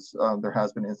because there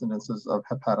has been incidences of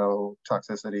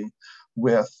hepatotoxicity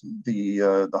with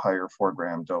the higher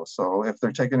 4-gram dose. So if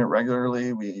they're taking it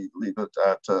regularly, we leave it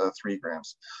at 3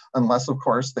 grams. Unless, of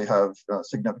course, they have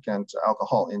significant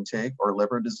alcohol intake or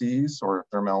liver disease, or if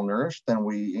they're malnourished, then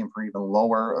we aim for even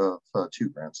lower of 2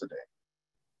 grams a day.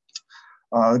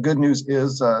 The good news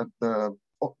is that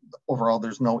overall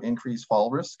there's no increased fall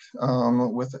risk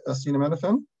with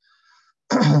acetaminophen,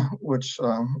 which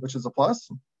is a plus.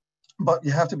 But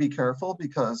you have to be careful,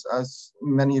 because as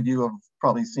many of you have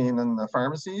probably seen in the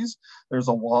pharmacies, there's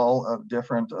a wall of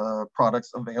different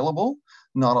products available.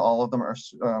 Not all of them are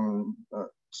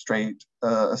straight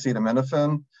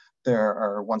acetaminophen. There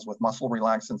are ones with muscle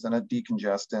relaxants in it,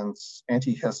 decongestants,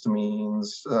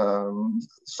 antihistamines,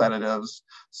 sedatives.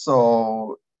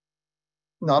 So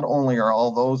not only are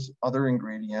all those other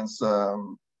ingredients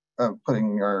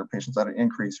putting our patients at an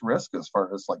increased risk as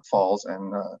far as like falls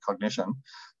and cognition,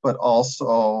 but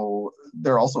also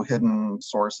they're also hidden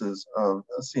sources of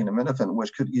acetaminophen,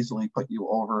 which could easily put you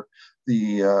over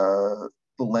the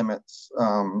limits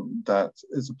that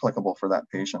is applicable for that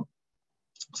patient.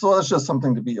 So that's just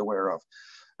something to be aware of.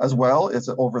 As well, it's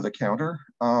over the counter,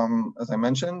 as I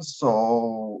mentioned.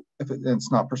 So if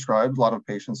it's not prescribed, a lot of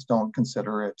patients don't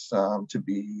consider it to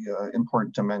be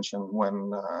important to mention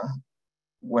when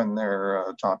they're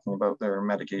talking about their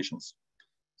medications.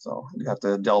 So you have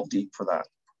to delve deep for that.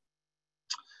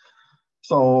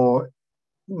 So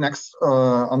next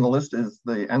on the list is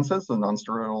the NSAIDs, the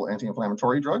non-steroidal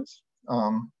anti-inflammatory drugs.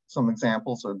 Some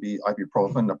examples would be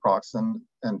ibuprofen, naproxen,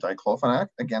 and diclofenac.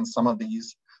 Again, some of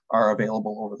these are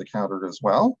available over the counter as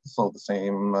well. So the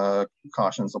same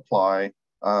cautions apply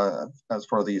as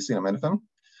for the acetaminophen.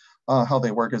 How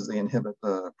they work is they inhibit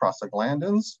the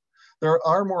prostaglandins. They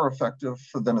are more effective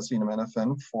than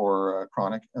acetaminophen for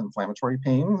chronic inflammatory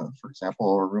pain, for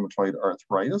example, rheumatoid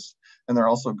arthritis. And they're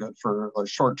also good for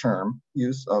short-term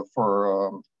use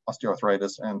for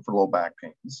osteoarthritis and for low back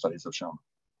pain, studies have shown.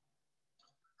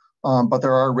 But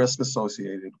there are risks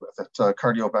associated with it.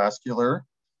 Cardiovascular,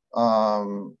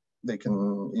 they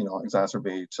can,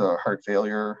 exacerbate heart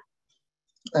failure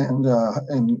and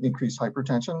increase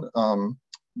hypertension.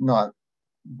 Not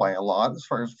by a lot as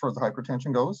far as for the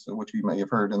hypertension goes, which you may have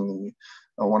heard in the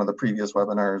one of the previous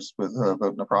webinars with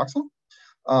about naproxen,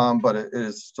 but it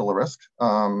is still a risk.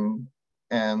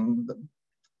 And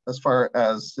as far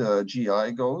as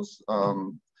GI goes,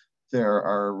 there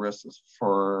are risks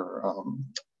for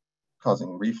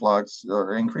causing reflux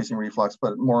or increasing reflux,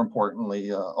 but more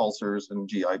importantly, ulcers and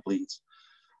GI bleeds.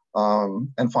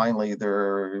 And finally, there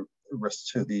are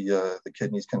risks to the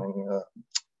kidneys can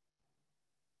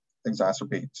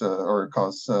exacerbate or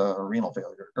cause renal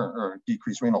failure or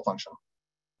decrease renal function.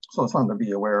 So it's something to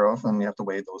be aware of, and you have to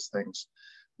weigh those things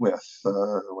with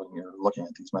when you're looking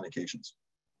at these medications.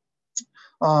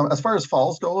 As far as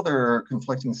falls go, there are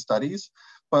conflicting studies,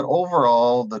 but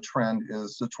overall the trend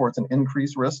is towards an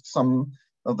increased risk. Some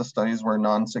of the studies were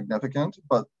non-significant,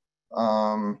 but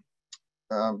the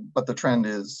trend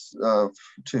is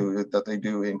that they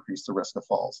do increase the risk of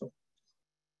falls.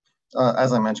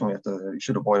 As I mentioned, you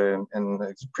should avoid it in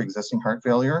pre-existing heart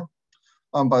failure.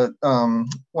 But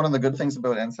one of the good things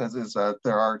about NSAIDs is that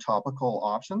there are topical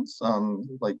options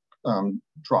like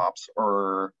drops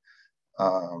or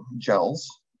gels.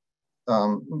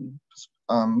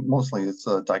 Mostly it's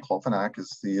diclofenac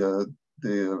is the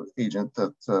agent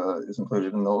that is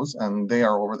included in those, and they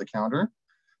are over the counter.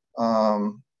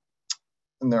 And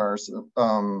there are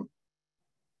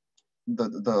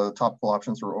the topical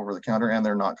options are over the counter, and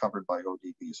they're not covered by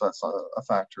ODB, so that's a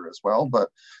factor as well. But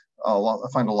I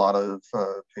find a lot of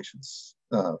patients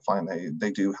find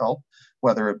they do help,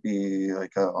 whether it be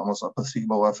like almost a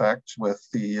placebo effect with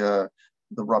the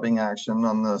rubbing action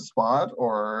on the spot,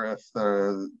 or if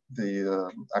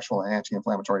the actual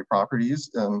anti-inflammatory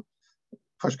properties, and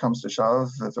push comes to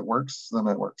shove, if it works, then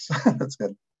it works. That's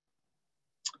good.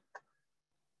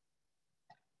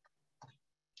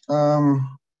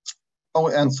 Oh,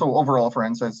 and so overall for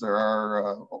NSAIDs, there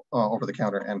are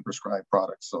over-the-counter and prescribed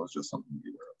products, so it's just something to be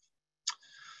aware of.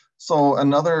 So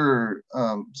another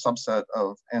subset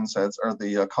of NSAIDs are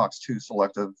the COX-2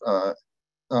 selective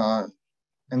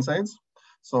NSAIDs.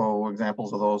 So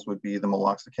examples of those would be the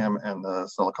meloxicam and the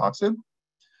celecoxib.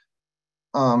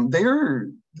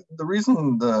 The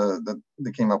reason that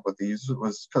they came up with these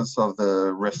was because of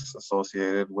the risks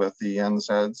associated with the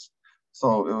NSAIDs.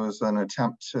 So it was an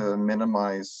attempt to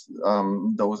minimize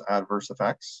those adverse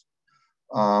effects.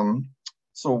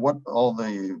 So what all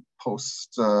the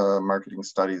post-marketing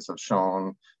studies have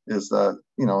shown is that,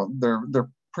 you know, they're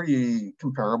pretty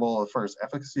comparable as far as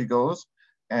efficacy goes,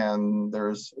 and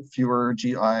there's fewer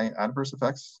GI adverse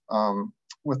effects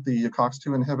with the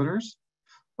COX-2 inhibitors,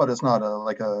 but it's not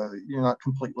you're not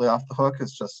completely off the hook.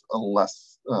 It's just a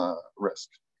less risk.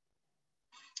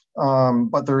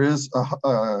 But there is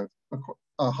a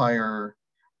higher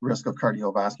risk of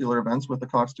cardiovascular events with the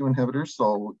COX-2 inhibitors.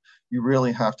 So you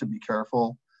really have to be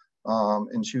careful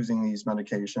in choosing these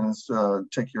medications.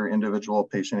 Take your individual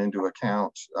patient into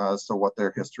account as to what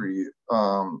their history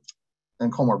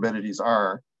and comorbidities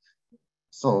are,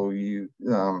 so you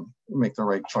make the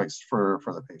right choice for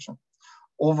the patient.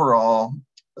 Overall,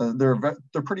 they're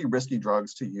pretty risky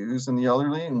drugs to use in the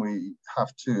elderly, and we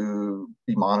have to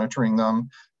be monitoring them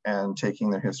and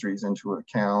taking their histories into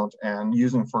account and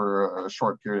using for a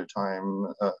short period of time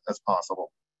as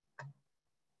possible.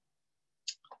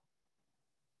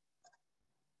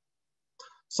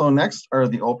 So next are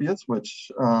the opiates,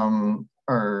 which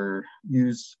are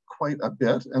used quite a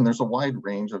bit, and there's a wide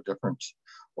range of different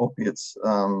opiates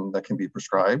that can be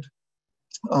prescribed.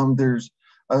 There's,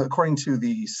 according to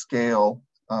the scale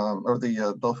or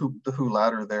the WHO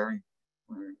ladder there,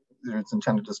 it's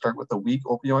intended to start with the weak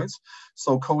opioids.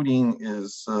 So codeine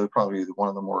is probably one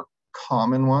of the more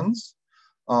common ones.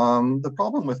 The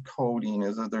problem with codeine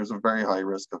is that there's a very high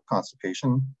risk of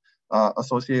constipation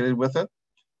associated with it.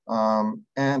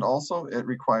 And also it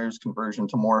requires conversion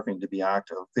to morphine to be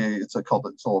active. It's a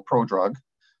prodrug.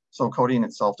 So codeine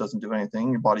itself doesn't do anything.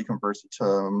 Your body converts it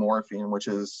to morphine, which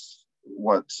is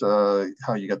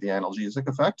how you get the analgesic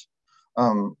effect.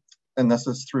 And this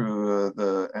is through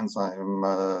the enzyme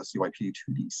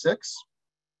CYP2D6.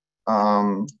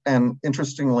 And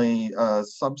interestingly, a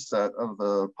subset of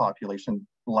the population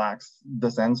lacks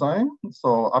this enzyme.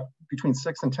 So between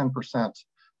 6 and 10%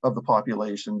 of the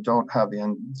population don't have the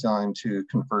enzyme to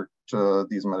convert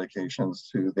these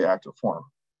medications to the active form.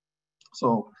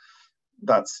 So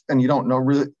and you don't know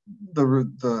really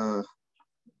the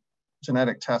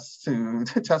genetic tests to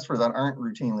test for that aren't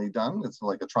routinely done. It's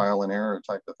like a trial and error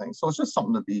type of thing. So it's just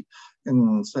something to be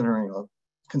considerate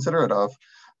of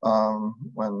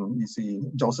when you see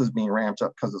doses being ramped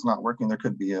up because it's not working. There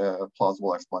could be a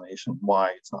plausible explanation why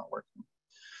it's not working.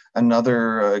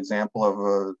 Another example of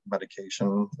a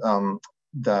medication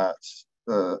that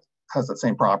has that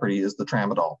same property is the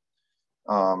tramadol.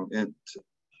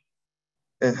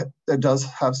 It does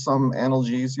have some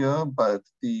analgesia, but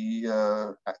the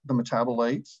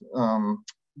metabolite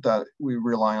that we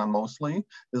rely on mostly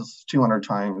is 200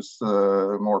 times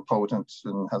more potent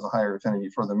and has a higher affinity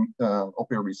for the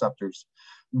opioid receptors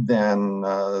than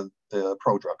the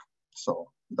prodrug. So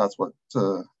that's what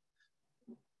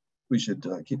we should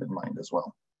keep in mind as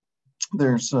well.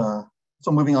 There's so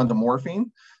moving on to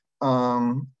morphine.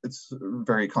 It's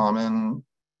very common,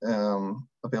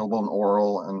 available in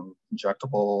oral and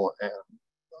injectable and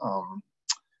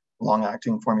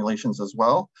long-acting formulations as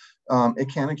well. It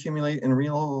can accumulate in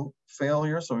renal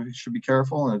failure, so you should be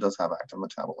careful, and it does have active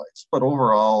metabolites. But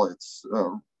overall, it's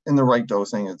in the right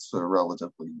dosing, it's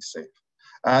relatively safe.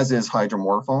 As is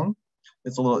hydromorphone.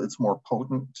 It's more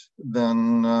potent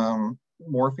than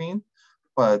morphine,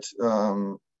 but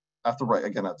at the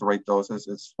right doses,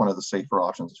 it's one of the safer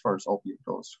options as far as opiate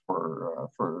goes for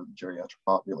the geriatric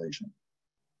population.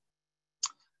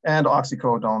 And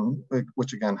oxycodone,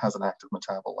 which again has an active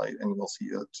metabolite, and you'll see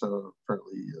it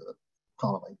fairly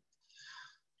commonly.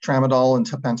 Tramadol and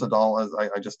tapentadol, as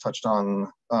I just touched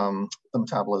on the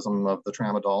metabolism of the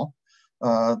tramadol.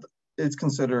 It's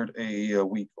considered a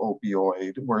weak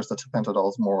opioid, whereas the tapentadol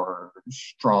is more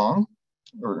strong.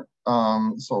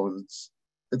 So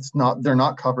they're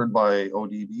not covered by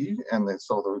ODB, and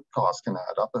so the cost can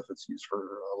add up if it's used for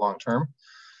long term.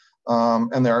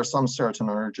 And there are some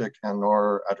serotonergic and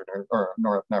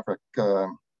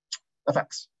norepinephrine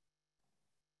effects.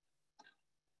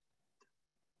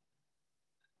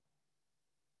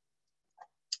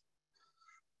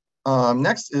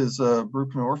 Next is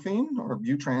buprenorphine, or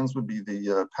Butrans would be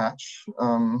the patch.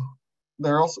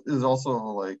 There is also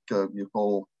like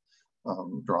buccal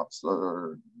drops that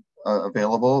are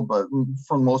available, but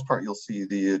for the most part, you'll see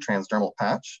the transdermal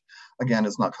patch. Again,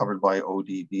 it's not covered by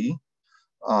ODB.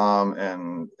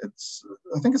 And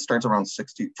I think it starts around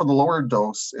 60, for the lower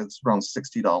dose, it's around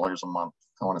 $60 a month,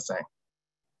 I want to say.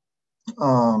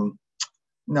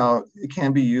 Now, it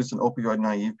can be used in opioid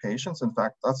naive patients. In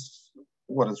fact, that's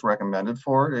what it's recommended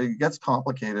for. It gets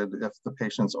complicated if the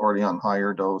patient's already on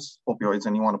higher dose opioids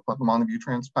and you want to put them on the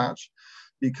Butrans patch.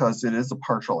 because it is a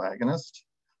partial agonist.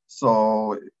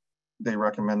 So they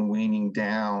recommend weaning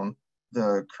down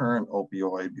the current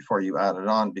opioid before you add it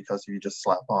on, because if you just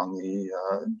slap on the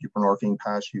buprenorphine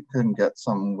patch, you couldn't get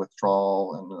some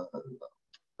withdrawal and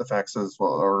effects as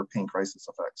well, or pain crisis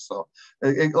effects. So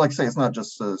like I say, it's not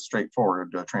just a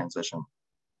straightforward transition.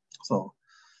 So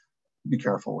be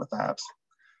careful with that.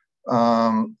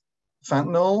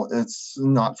 Fentanyl, it's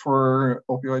not for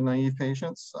opioid naive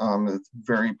patients. It's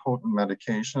very potent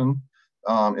medication.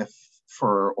 If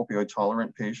for opioid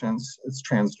tolerant patients, it's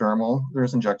transdermal.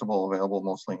 There's injectable available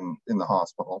mostly in the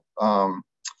hospital.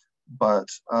 But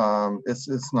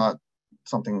it's not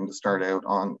something to start out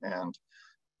on, and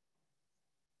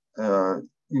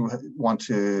you want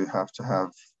to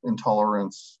have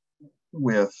intolerance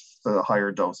with the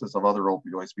higher doses of other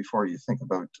opioids before you think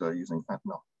about using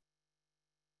fentanyl.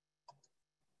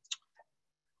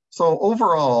 So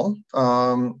overall,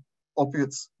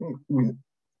 opiates,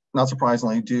 not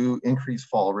surprisingly, do increase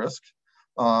fall risk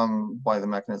by the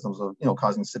mechanisms of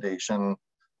causing sedation,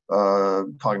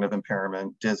 cognitive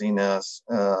impairment, dizziness,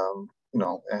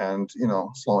 and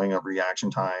slowing of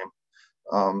reaction time.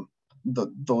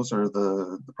 Those are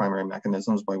the primary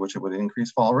mechanisms by which it would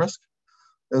increase fall risk.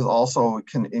 It also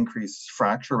can increase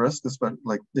fracture risk, especially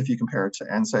like if you compare it to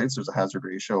NSAIDs, there's a hazard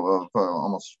ratio of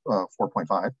almost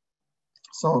 4.5.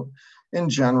 So in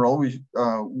general, we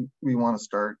want to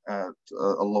start at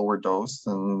a lower dose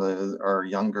than our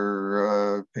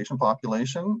younger patient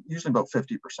population, usually about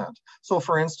 50%. So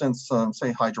for instance,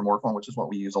 say hydromorphone, which is what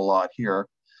we use a lot here,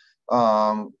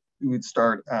 we would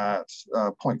start at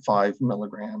 0.5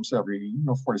 milligrams every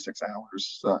 46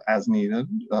 hours as needed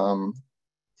to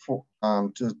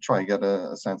try to get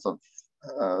a sense of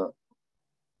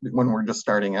when we're just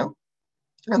starting out.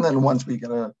 And then once we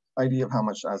get an idea of how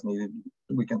much as needed,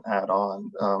 we can add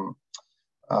on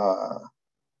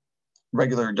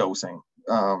regular dosing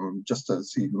just to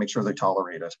make sure they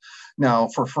tolerate it. Now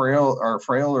for frail or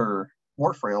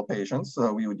more frail patients,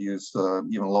 we would use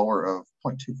even lower of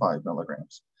 0.25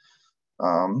 milligrams.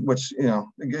 Which,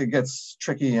 it gets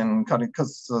tricky in cutting,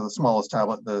 because the smallest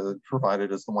tablet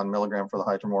provided is the 1 milligram for the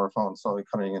hydromorphone, so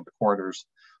cutting into quarters.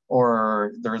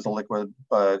 Or there is a liquid,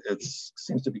 but it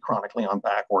seems to be chronically on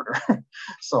back order.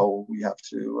 So we have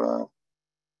to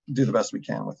do the best we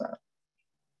can with that.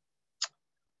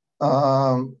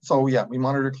 So yeah, we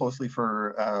monitor closely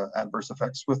for adverse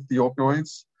effects with the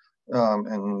opioids,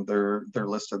 and they're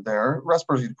listed there.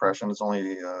 Respiratory depression is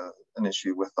only an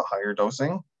issue with the higher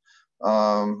dosing.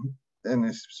 And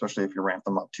especially if you ramp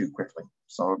them up too quickly.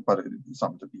 So, but it's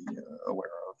something to be aware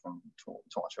of and to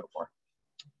watch out for.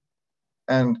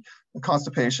 And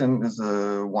constipation is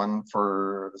one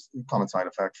for common side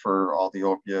effect for all the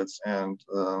opiates. And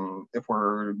if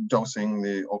we're dosing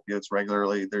the opiates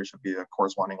regularly, there should be a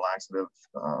corresponding laxative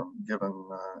given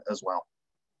as well.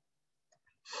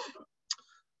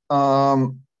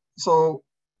 So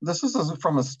this is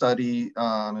from a study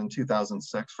in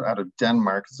 2006 out of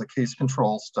Denmark. It's a case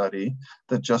control study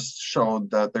that just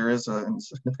showed that there is a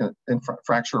significant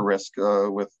fracture risk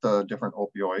with different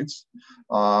opioids.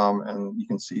 And you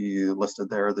can see listed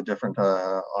there the different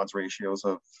odds ratios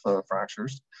of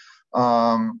fractures.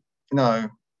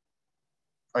 Now,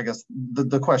 I guess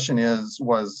the question is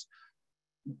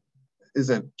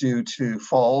it due to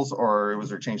falls, or was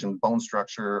there a change in bone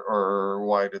structure, or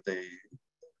why did they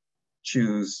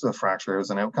choose the fracture as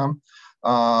an outcome?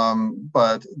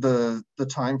 But the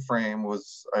time frame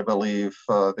was, I believe,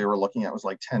 they were looking at was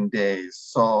like 10 days.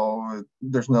 So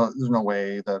there's no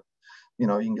way that you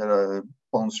can get a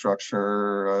bone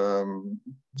structure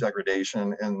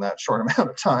degradation in that short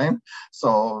amount of time.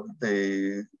 So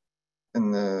in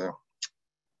the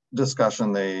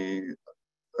discussion, they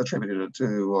attributed it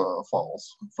to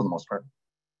falls for the most part.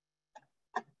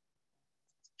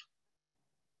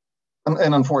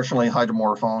 And unfortunately,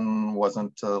 hydromorphone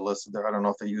wasn't listed there. I don't know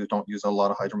if they don't use a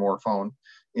lot of hydromorphone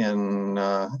in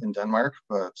Denmark,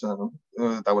 but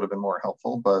that would have been more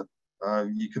helpful. But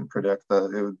you can predict that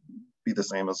it would be the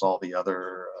same as all the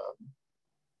other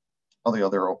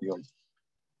opioids.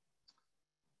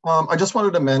 I just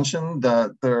wanted to mention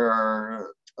that there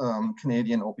are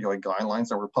Canadian opioid guidelines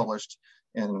that were published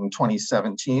in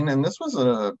 2017, and this was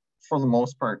for the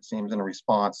most part, seems in a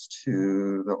response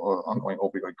to the ongoing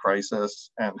opioid crisis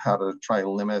and how to try to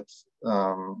limit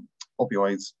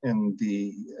opioids and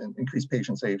increase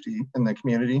patient safety in the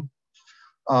community.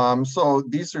 So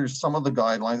these are some of the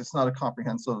guidelines. It's not a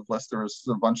comprehensive list. There's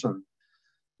a bunch of,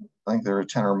 I think there are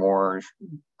 10 or more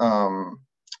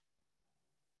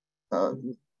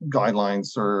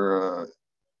guidelines or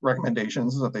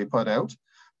recommendations that they put out.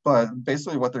 But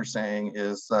basically what they're saying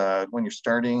is that when you're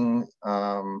starting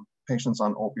patients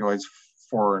on opioids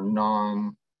for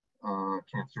non-cancer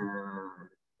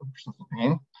persistent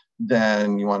pain,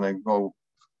 then you want to go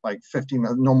like 15,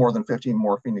 no more than 15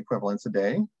 morphine equivalents a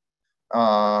day.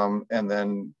 And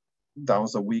then that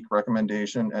was a weak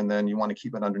recommendation. And then you want to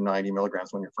keep it under 90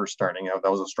 milligrams when you're first starting out.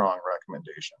 That was a strong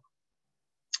recommendation.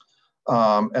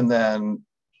 And then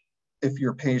if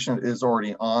your patient is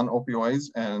already on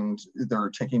opioids and they're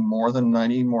taking more than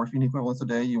 90 morphine equivalents a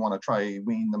day, you want to try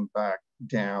wean them back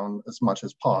down as much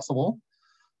as possible.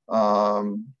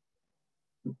 Because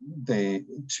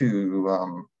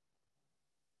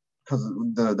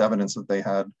the evidence that they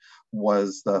had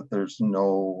was that there's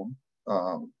no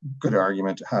good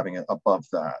argument to having it above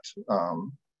that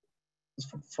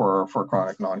for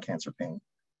chronic non-cancer pain.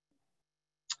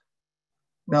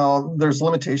 Now, there's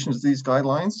limitations to these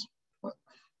guidelines.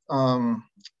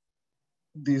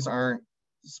 These aren't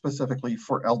specifically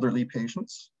for elderly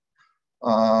patients.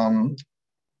 And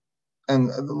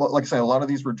like I say, a lot of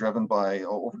these were driven by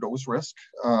overdose risk.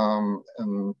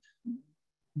 And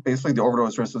basically the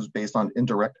overdose risk is based on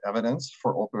indirect evidence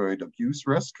for opioid abuse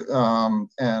risk.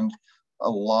 And a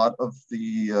lot of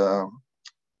the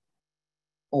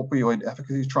opioid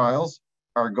efficacy trials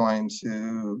are going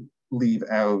to leaving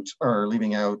out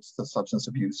the substance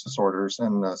abuse disorders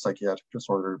and psychiatric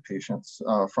disorder patients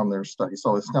from their study.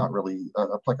 So it's not really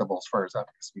applicable as far as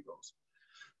efficacy goes.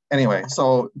 Anyway,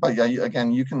 so, but yeah,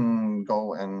 again, you can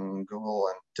go and Google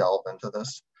and delve into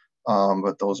this,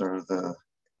 but those are the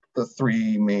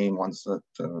three main ones that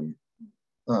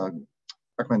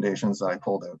recommendations that I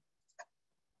pulled out.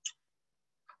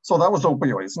 So that was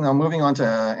opioids. Now moving on to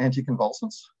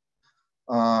anticonvulsants.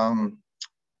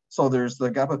 So there's the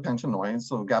gabapentinoids,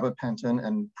 so gabapentin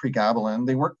and pregabalin.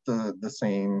 They work the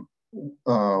same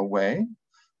way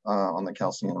on the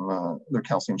calcium, they're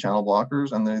calcium channel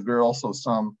blockers, and there are also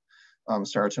some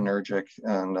serotonergic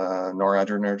and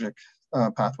noradrenergic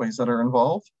pathways that are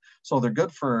involved. So they're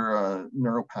good for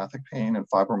neuropathic pain and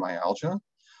fibromyalgia.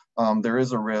 There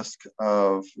is a risk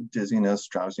of dizziness,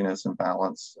 drowsiness,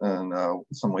 imbalance, and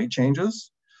some weight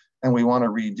changes. And we want to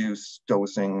reduce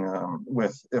dosing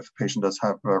if the patient does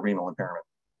have renal impairment.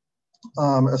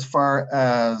 As far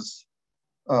as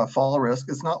fall risk,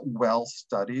 it's not well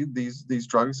studied. These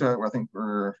drugs, I think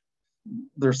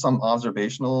there's some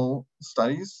observational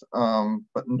studies,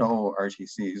 but no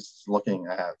RTCs looking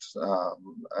at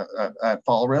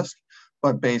fall risk.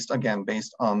 But based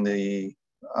on the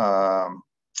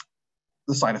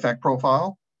side effect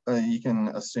profile, you can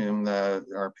assume that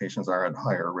our patients are at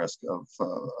higher risk of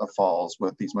falls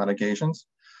with these medications.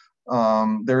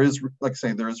 There is, like I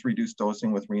say, there is reduced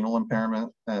dosing with renal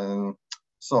impairment. And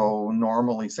so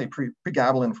normally, say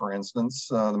pregabalin, for instance,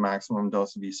 the maximum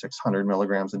dose would be 600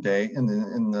 milligrams a day.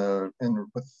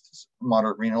 With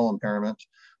moderate renal impairment,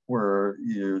 where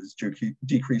it's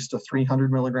decreased to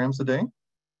 300 milligrams a day.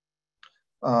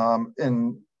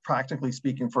 And practically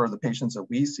speaking, for the patients that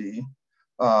we see,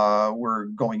 we're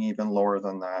going even lower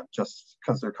than that just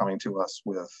because they're coming to us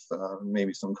with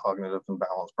maybe some cognitive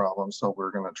imbalance problems. So we're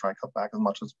going to try and cut back as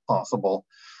much as possible,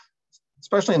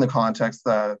 especially in the context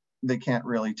that they can't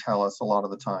really tell us a lot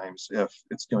of the times if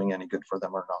it's doing any good for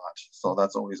them or not. So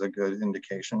that's always a good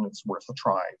indication. It's worth a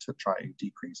try to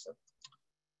decrease it.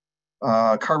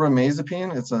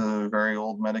 Carbamazepine, it's a very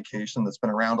old medication that's been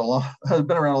around a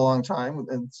long time.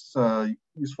 It's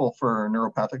useful for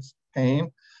neuropathic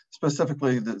pain.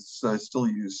 Specifically, that's still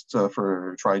used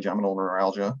for trigeminal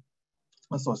neuralgia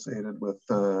associated with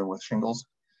shingles.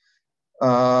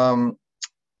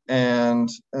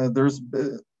 There's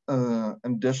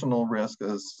additional risk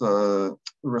is the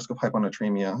risk of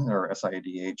hyponatremia or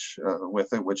SIADH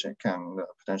with it, which it can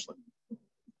potentially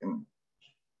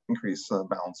increase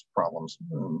balance problems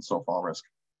and so fall risk.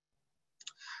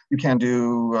 You can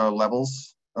do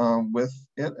levels with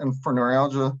it, and for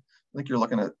neuralgia, I think you're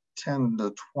looking at 10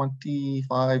 to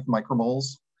 25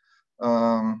 micromoles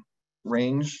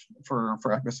range for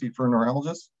efficacy for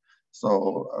neuralgists.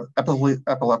 So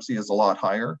epilepsy is a lot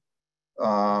higher.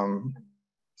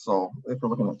 So if we're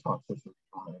looking at toxicity,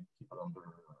 keep it under,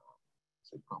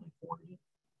 say, probably 40.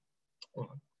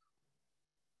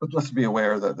 But just be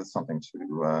aware that it's something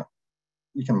to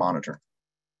you can monitor.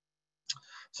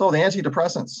 So the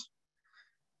antidepressants,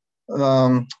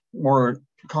 more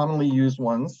commonly used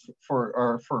ones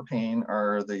for pain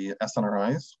are the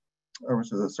SNRIs,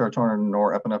 which is the serotonin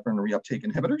norepinephrine reuptake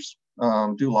inhibitors.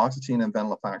 Duloxetine and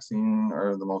venlafaxine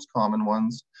are the most common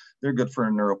ones. They're good for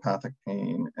neuropathic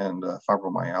pain and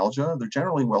fibromyalgia. They're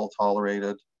generally well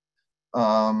tolerated.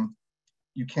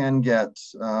 you can get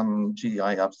GI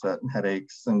upset and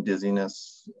headaches and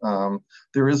dizziness.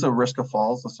 There is a risk of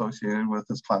falls associated with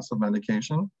this class of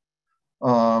medication.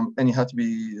 And you have to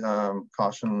be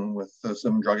caution with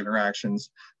some drug interactions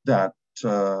that you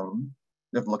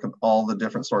have to look at all the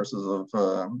different sources of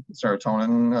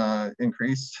serotonin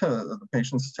increase the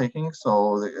patient's taking.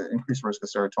 So the increased risk of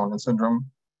serotonin syndrome,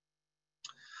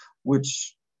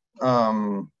 which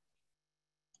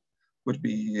would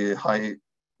be high,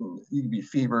 you could be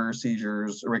fever,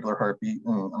 seizures, irregular heartbeat,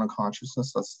 and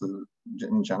unconsciousness. That's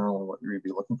in general what you'd be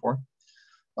looking for.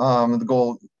 The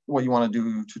goal, what you want to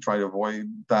do to try to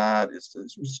avoid that is to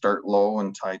start low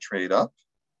and titrate up.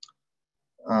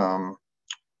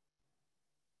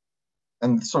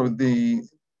 And so the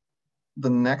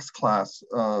next class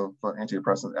of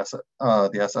antidepressants,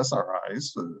 the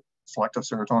SSRIs, the selective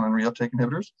serotonin reuptake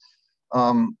inhibitors,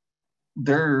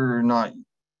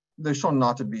 they're shown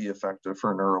not to be effective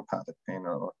for neuropathic pain.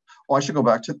 Well, I should go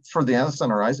back to, for the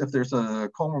SNRIs, if there's a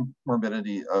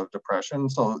comorbidity of depression,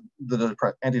 so the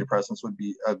antidepressants would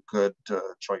be a good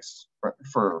choice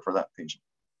for that patient.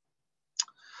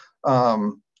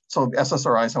 So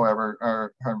SSRIs,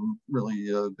 however, have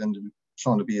really been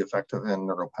shown to be effective in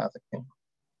neuropathic pain.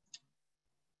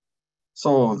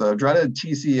 So the dreaded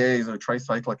TCAs, or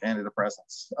tricyclic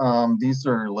antidepressants, these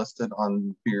are listed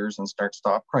on Beers and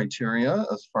start-stop criteria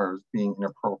as far as being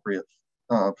inappropriate,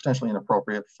 potentially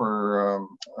inappropriate for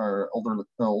our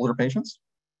older patients.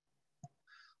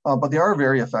 But they are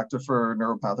very effective for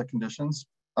neuropathic conditions,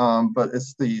 but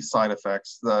it's the side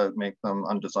effects that make them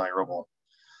undesirable.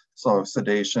 So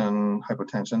sedation,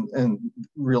 hypotension, and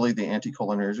really the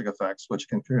anticholinergic effects, which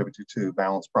can contribute to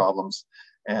balance problems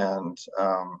and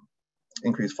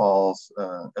increased falls,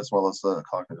 as well as the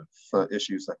cognitive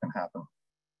issues that can happen.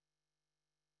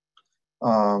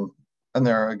 And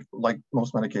there are, like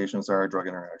most medications, there are drug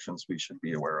interactions we should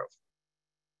be aware of.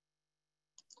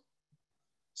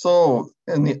 So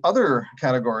in the other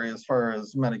category, as far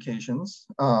as medications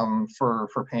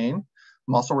for pain,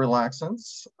 muscle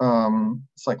relaxants,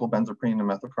 cyclobenzaprine and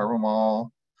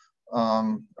methocarbamol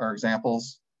are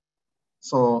examples.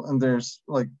 So, and there's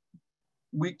like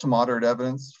weak to moderate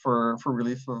evidence for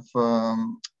relief of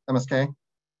MSK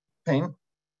pain.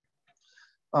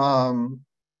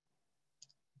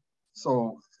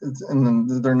 So and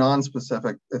then they're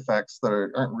non-specific effects that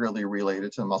aren't really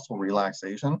related to muscle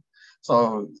relaxation.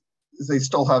 So they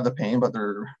still have the pain, but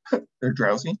they're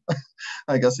drowsy,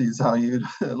 I guess is how you'd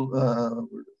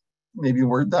maybe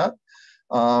word that.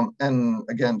 And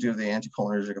again, due to the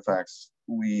anticholinergic effects,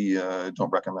 we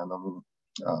don't recommend them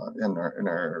in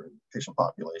our patient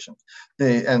population.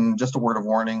 And just a word of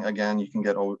warning, again, you can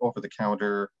get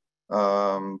over-the-counter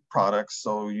products,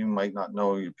 so you might not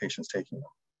know your patient's taking them.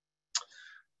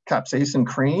 Capsaicin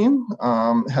cream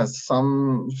has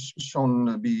shown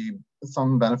to be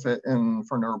some benefit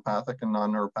for neuropathic and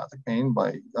non-neuropathic pain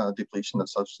by depletion of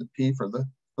substance P for the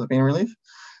pain relief.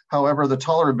 However, the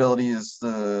tolerability is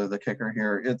the kicker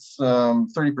here. It's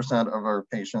 30% of our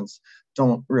patients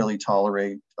don't really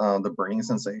tolerate the burning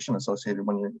sensation associated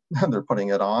when they're putting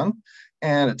it on,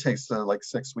 and it takes like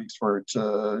 6 weeks for it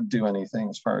to do anything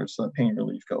as far as pain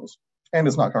relief goes. And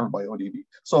it's not covered by ODB.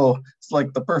 So it's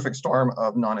like the perfect storm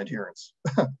of non-adherence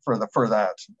for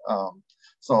that.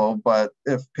 But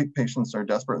if patients are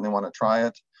desperate and they want to try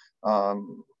it,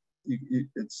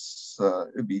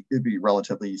 it'd be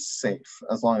relatively safe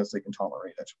as long as they can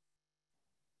tolerate it.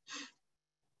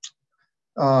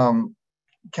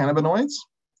 Cannabinoids.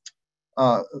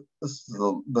 This is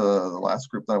the last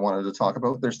group that I wanted to talk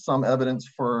about. There's some evidence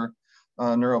for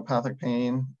neuropathic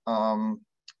pain,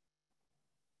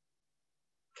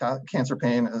 cancer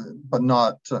pain, but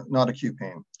not acute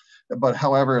pain. But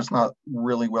however, it's not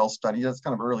really well studied. It's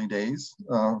kind of early days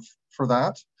for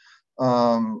that.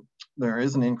 There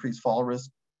is an increased fall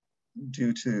risk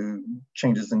due to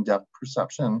changes in depth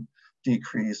perception,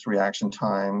 decreased reaction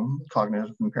time,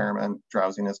 cognitive impairment,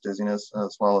 drowsiness, dizziness,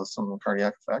 as well as some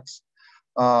cardiac effects.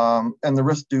 And the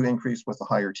risks do increase with the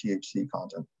higher THC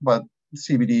content, but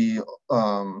CBD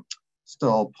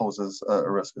still poses a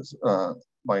risk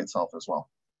by itself as well.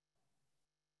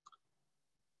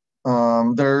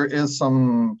 There is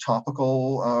some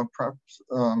topical preps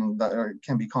that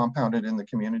can be compounded in the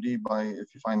community if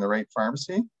you find the right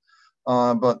pharmacy,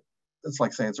 but it's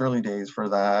like say it's early days for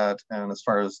that. And as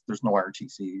far as there's no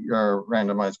RTC or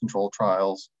randomized controlled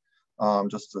trials,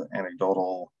 just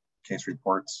anecdotal case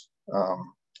reports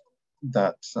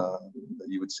that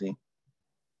you would see.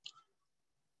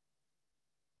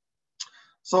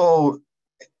 So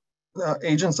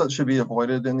agents that should be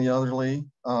avoided in the elderly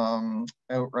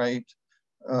outright,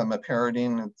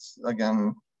 meperidine, it's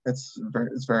again It's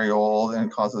very old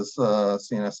and causes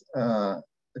CNS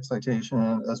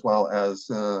excitation as well as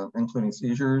including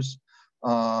seizures.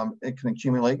 It can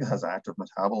accumulate. It has active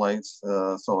metabolites,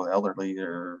 so elderly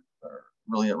are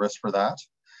really at risk for that.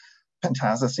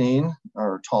 Pentazocine,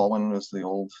 or Talwin was the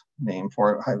old name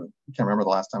for it. I can't remember the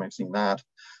last time I've seen that.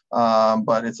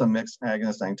 But it's a mixed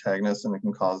agonist-antagonist, and it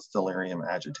can cause delirium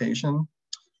agitation.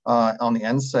 On the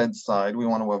NSAID side, we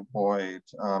want to avoid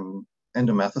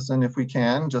endomethacin if we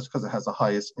can, just because it has the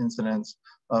highest incidence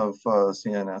of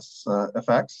CNS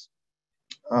effects.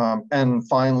 And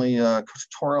finally,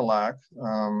 ketorolac,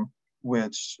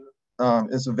 which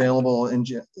is available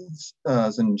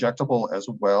as injectable as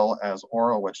well as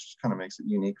oral, which kind of makes it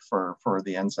unique for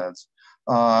the NSAIDs.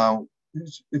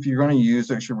 If you're going to use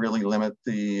it, you should really limit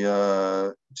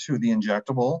to the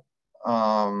injectable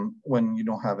when you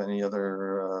don't have any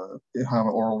other have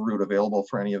an oral route available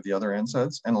for any of the other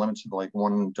NSAIDs, and limit to like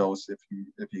one dose if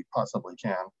you possibly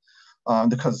can.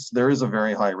 Because there is a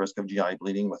very high risk of GI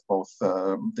bleeding with both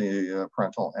the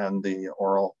parental and the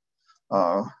oral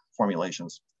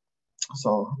formulations.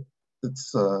 So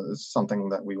it's something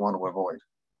that we want to avoid.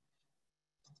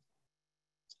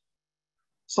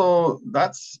 So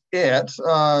that's it.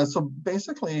 So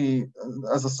basically,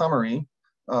 as a summary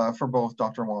for both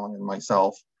Dr. Huang and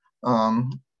myself,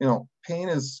 pain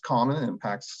is common and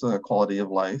impacts the quality of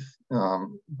life,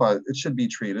 but it should be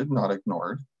treated, not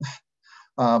ignored.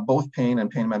 Both pain and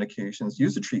pain medications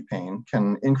used to treat pain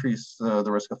can increase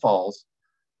the risk of falls.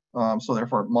 So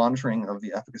therefore, monitoring of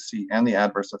the efficacy and the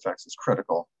adverse effects is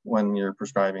critical when you're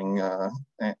prescribing,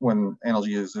 when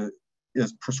analgesia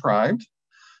is prescribed.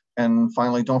 And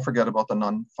finally, don't forget about the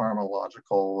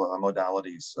non-pharmacological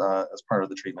modalities as part of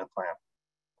the treatment plan.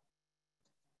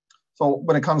 So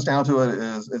when it comes down to it,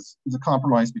 it's a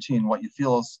compromise between what you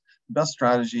feel is the best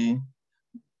strategy,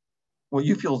 what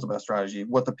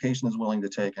the patient is willing to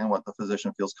take, and what the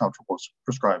physician feels comfortable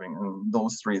prescribing. And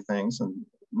those three things, and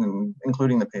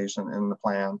including the patient in the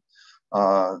plan,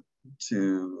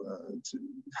 to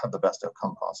have the best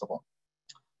outcome possible.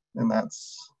 And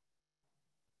that's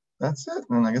it.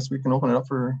 And I guess we can open it up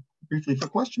briefly for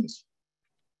questions.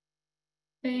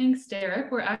 Thanks,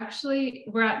 Derek. We're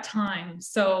at time.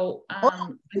 So I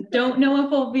don't know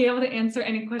if we'll be able to answer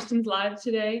any questions live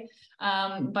today,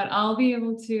 but I'll be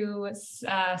able to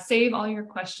save all your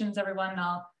questions, everyone,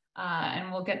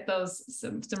 and we'll get those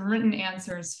some written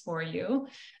answers for you.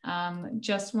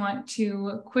 Just want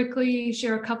to quickly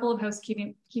share a couple of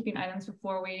housekeeping items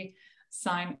before we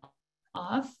sign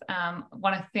off.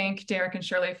 Want to thank Derek and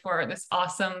Shirley for this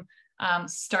awesome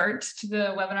start to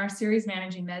the webinar series,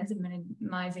 Managing Meds and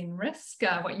Minimizing Risk,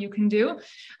 what you can do.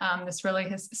 This really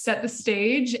has set the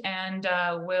stage and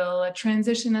will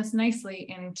transition us nicely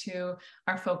into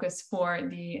our focus for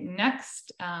the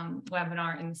next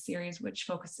webinar in the series, which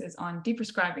focuses on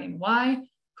deprescribing: why,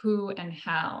 who, and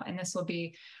how. And this will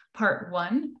be part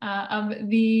one of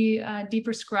the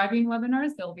deprescribing webinars.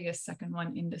 There'll be a second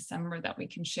one in December that we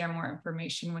can share more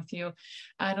information with you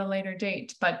at a later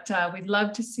date. But we'd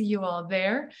love to see you all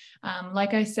there.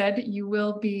 Like I said, you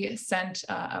will be sent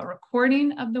a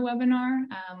recording of the webinar.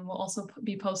 We'll also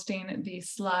be posting the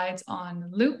slides on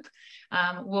Loop.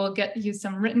 We'll get you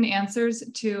some written answers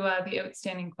to the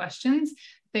outstanding questions.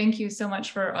 Thank you so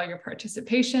much for all your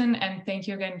participation. And thank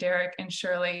you again, Derek and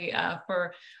Shirley,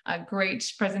 for a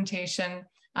great presentation.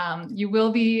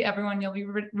 You'll be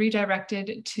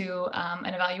redirected to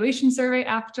an evaluation survey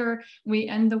after we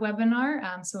end the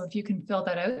webinar. So if you can fill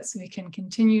that out so we can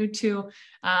continue to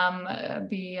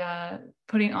be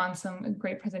putting on some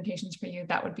great presentations for you,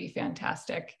 that would be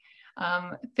fantastic.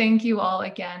 Thank you all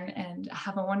again, and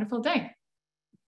have a wonderful day.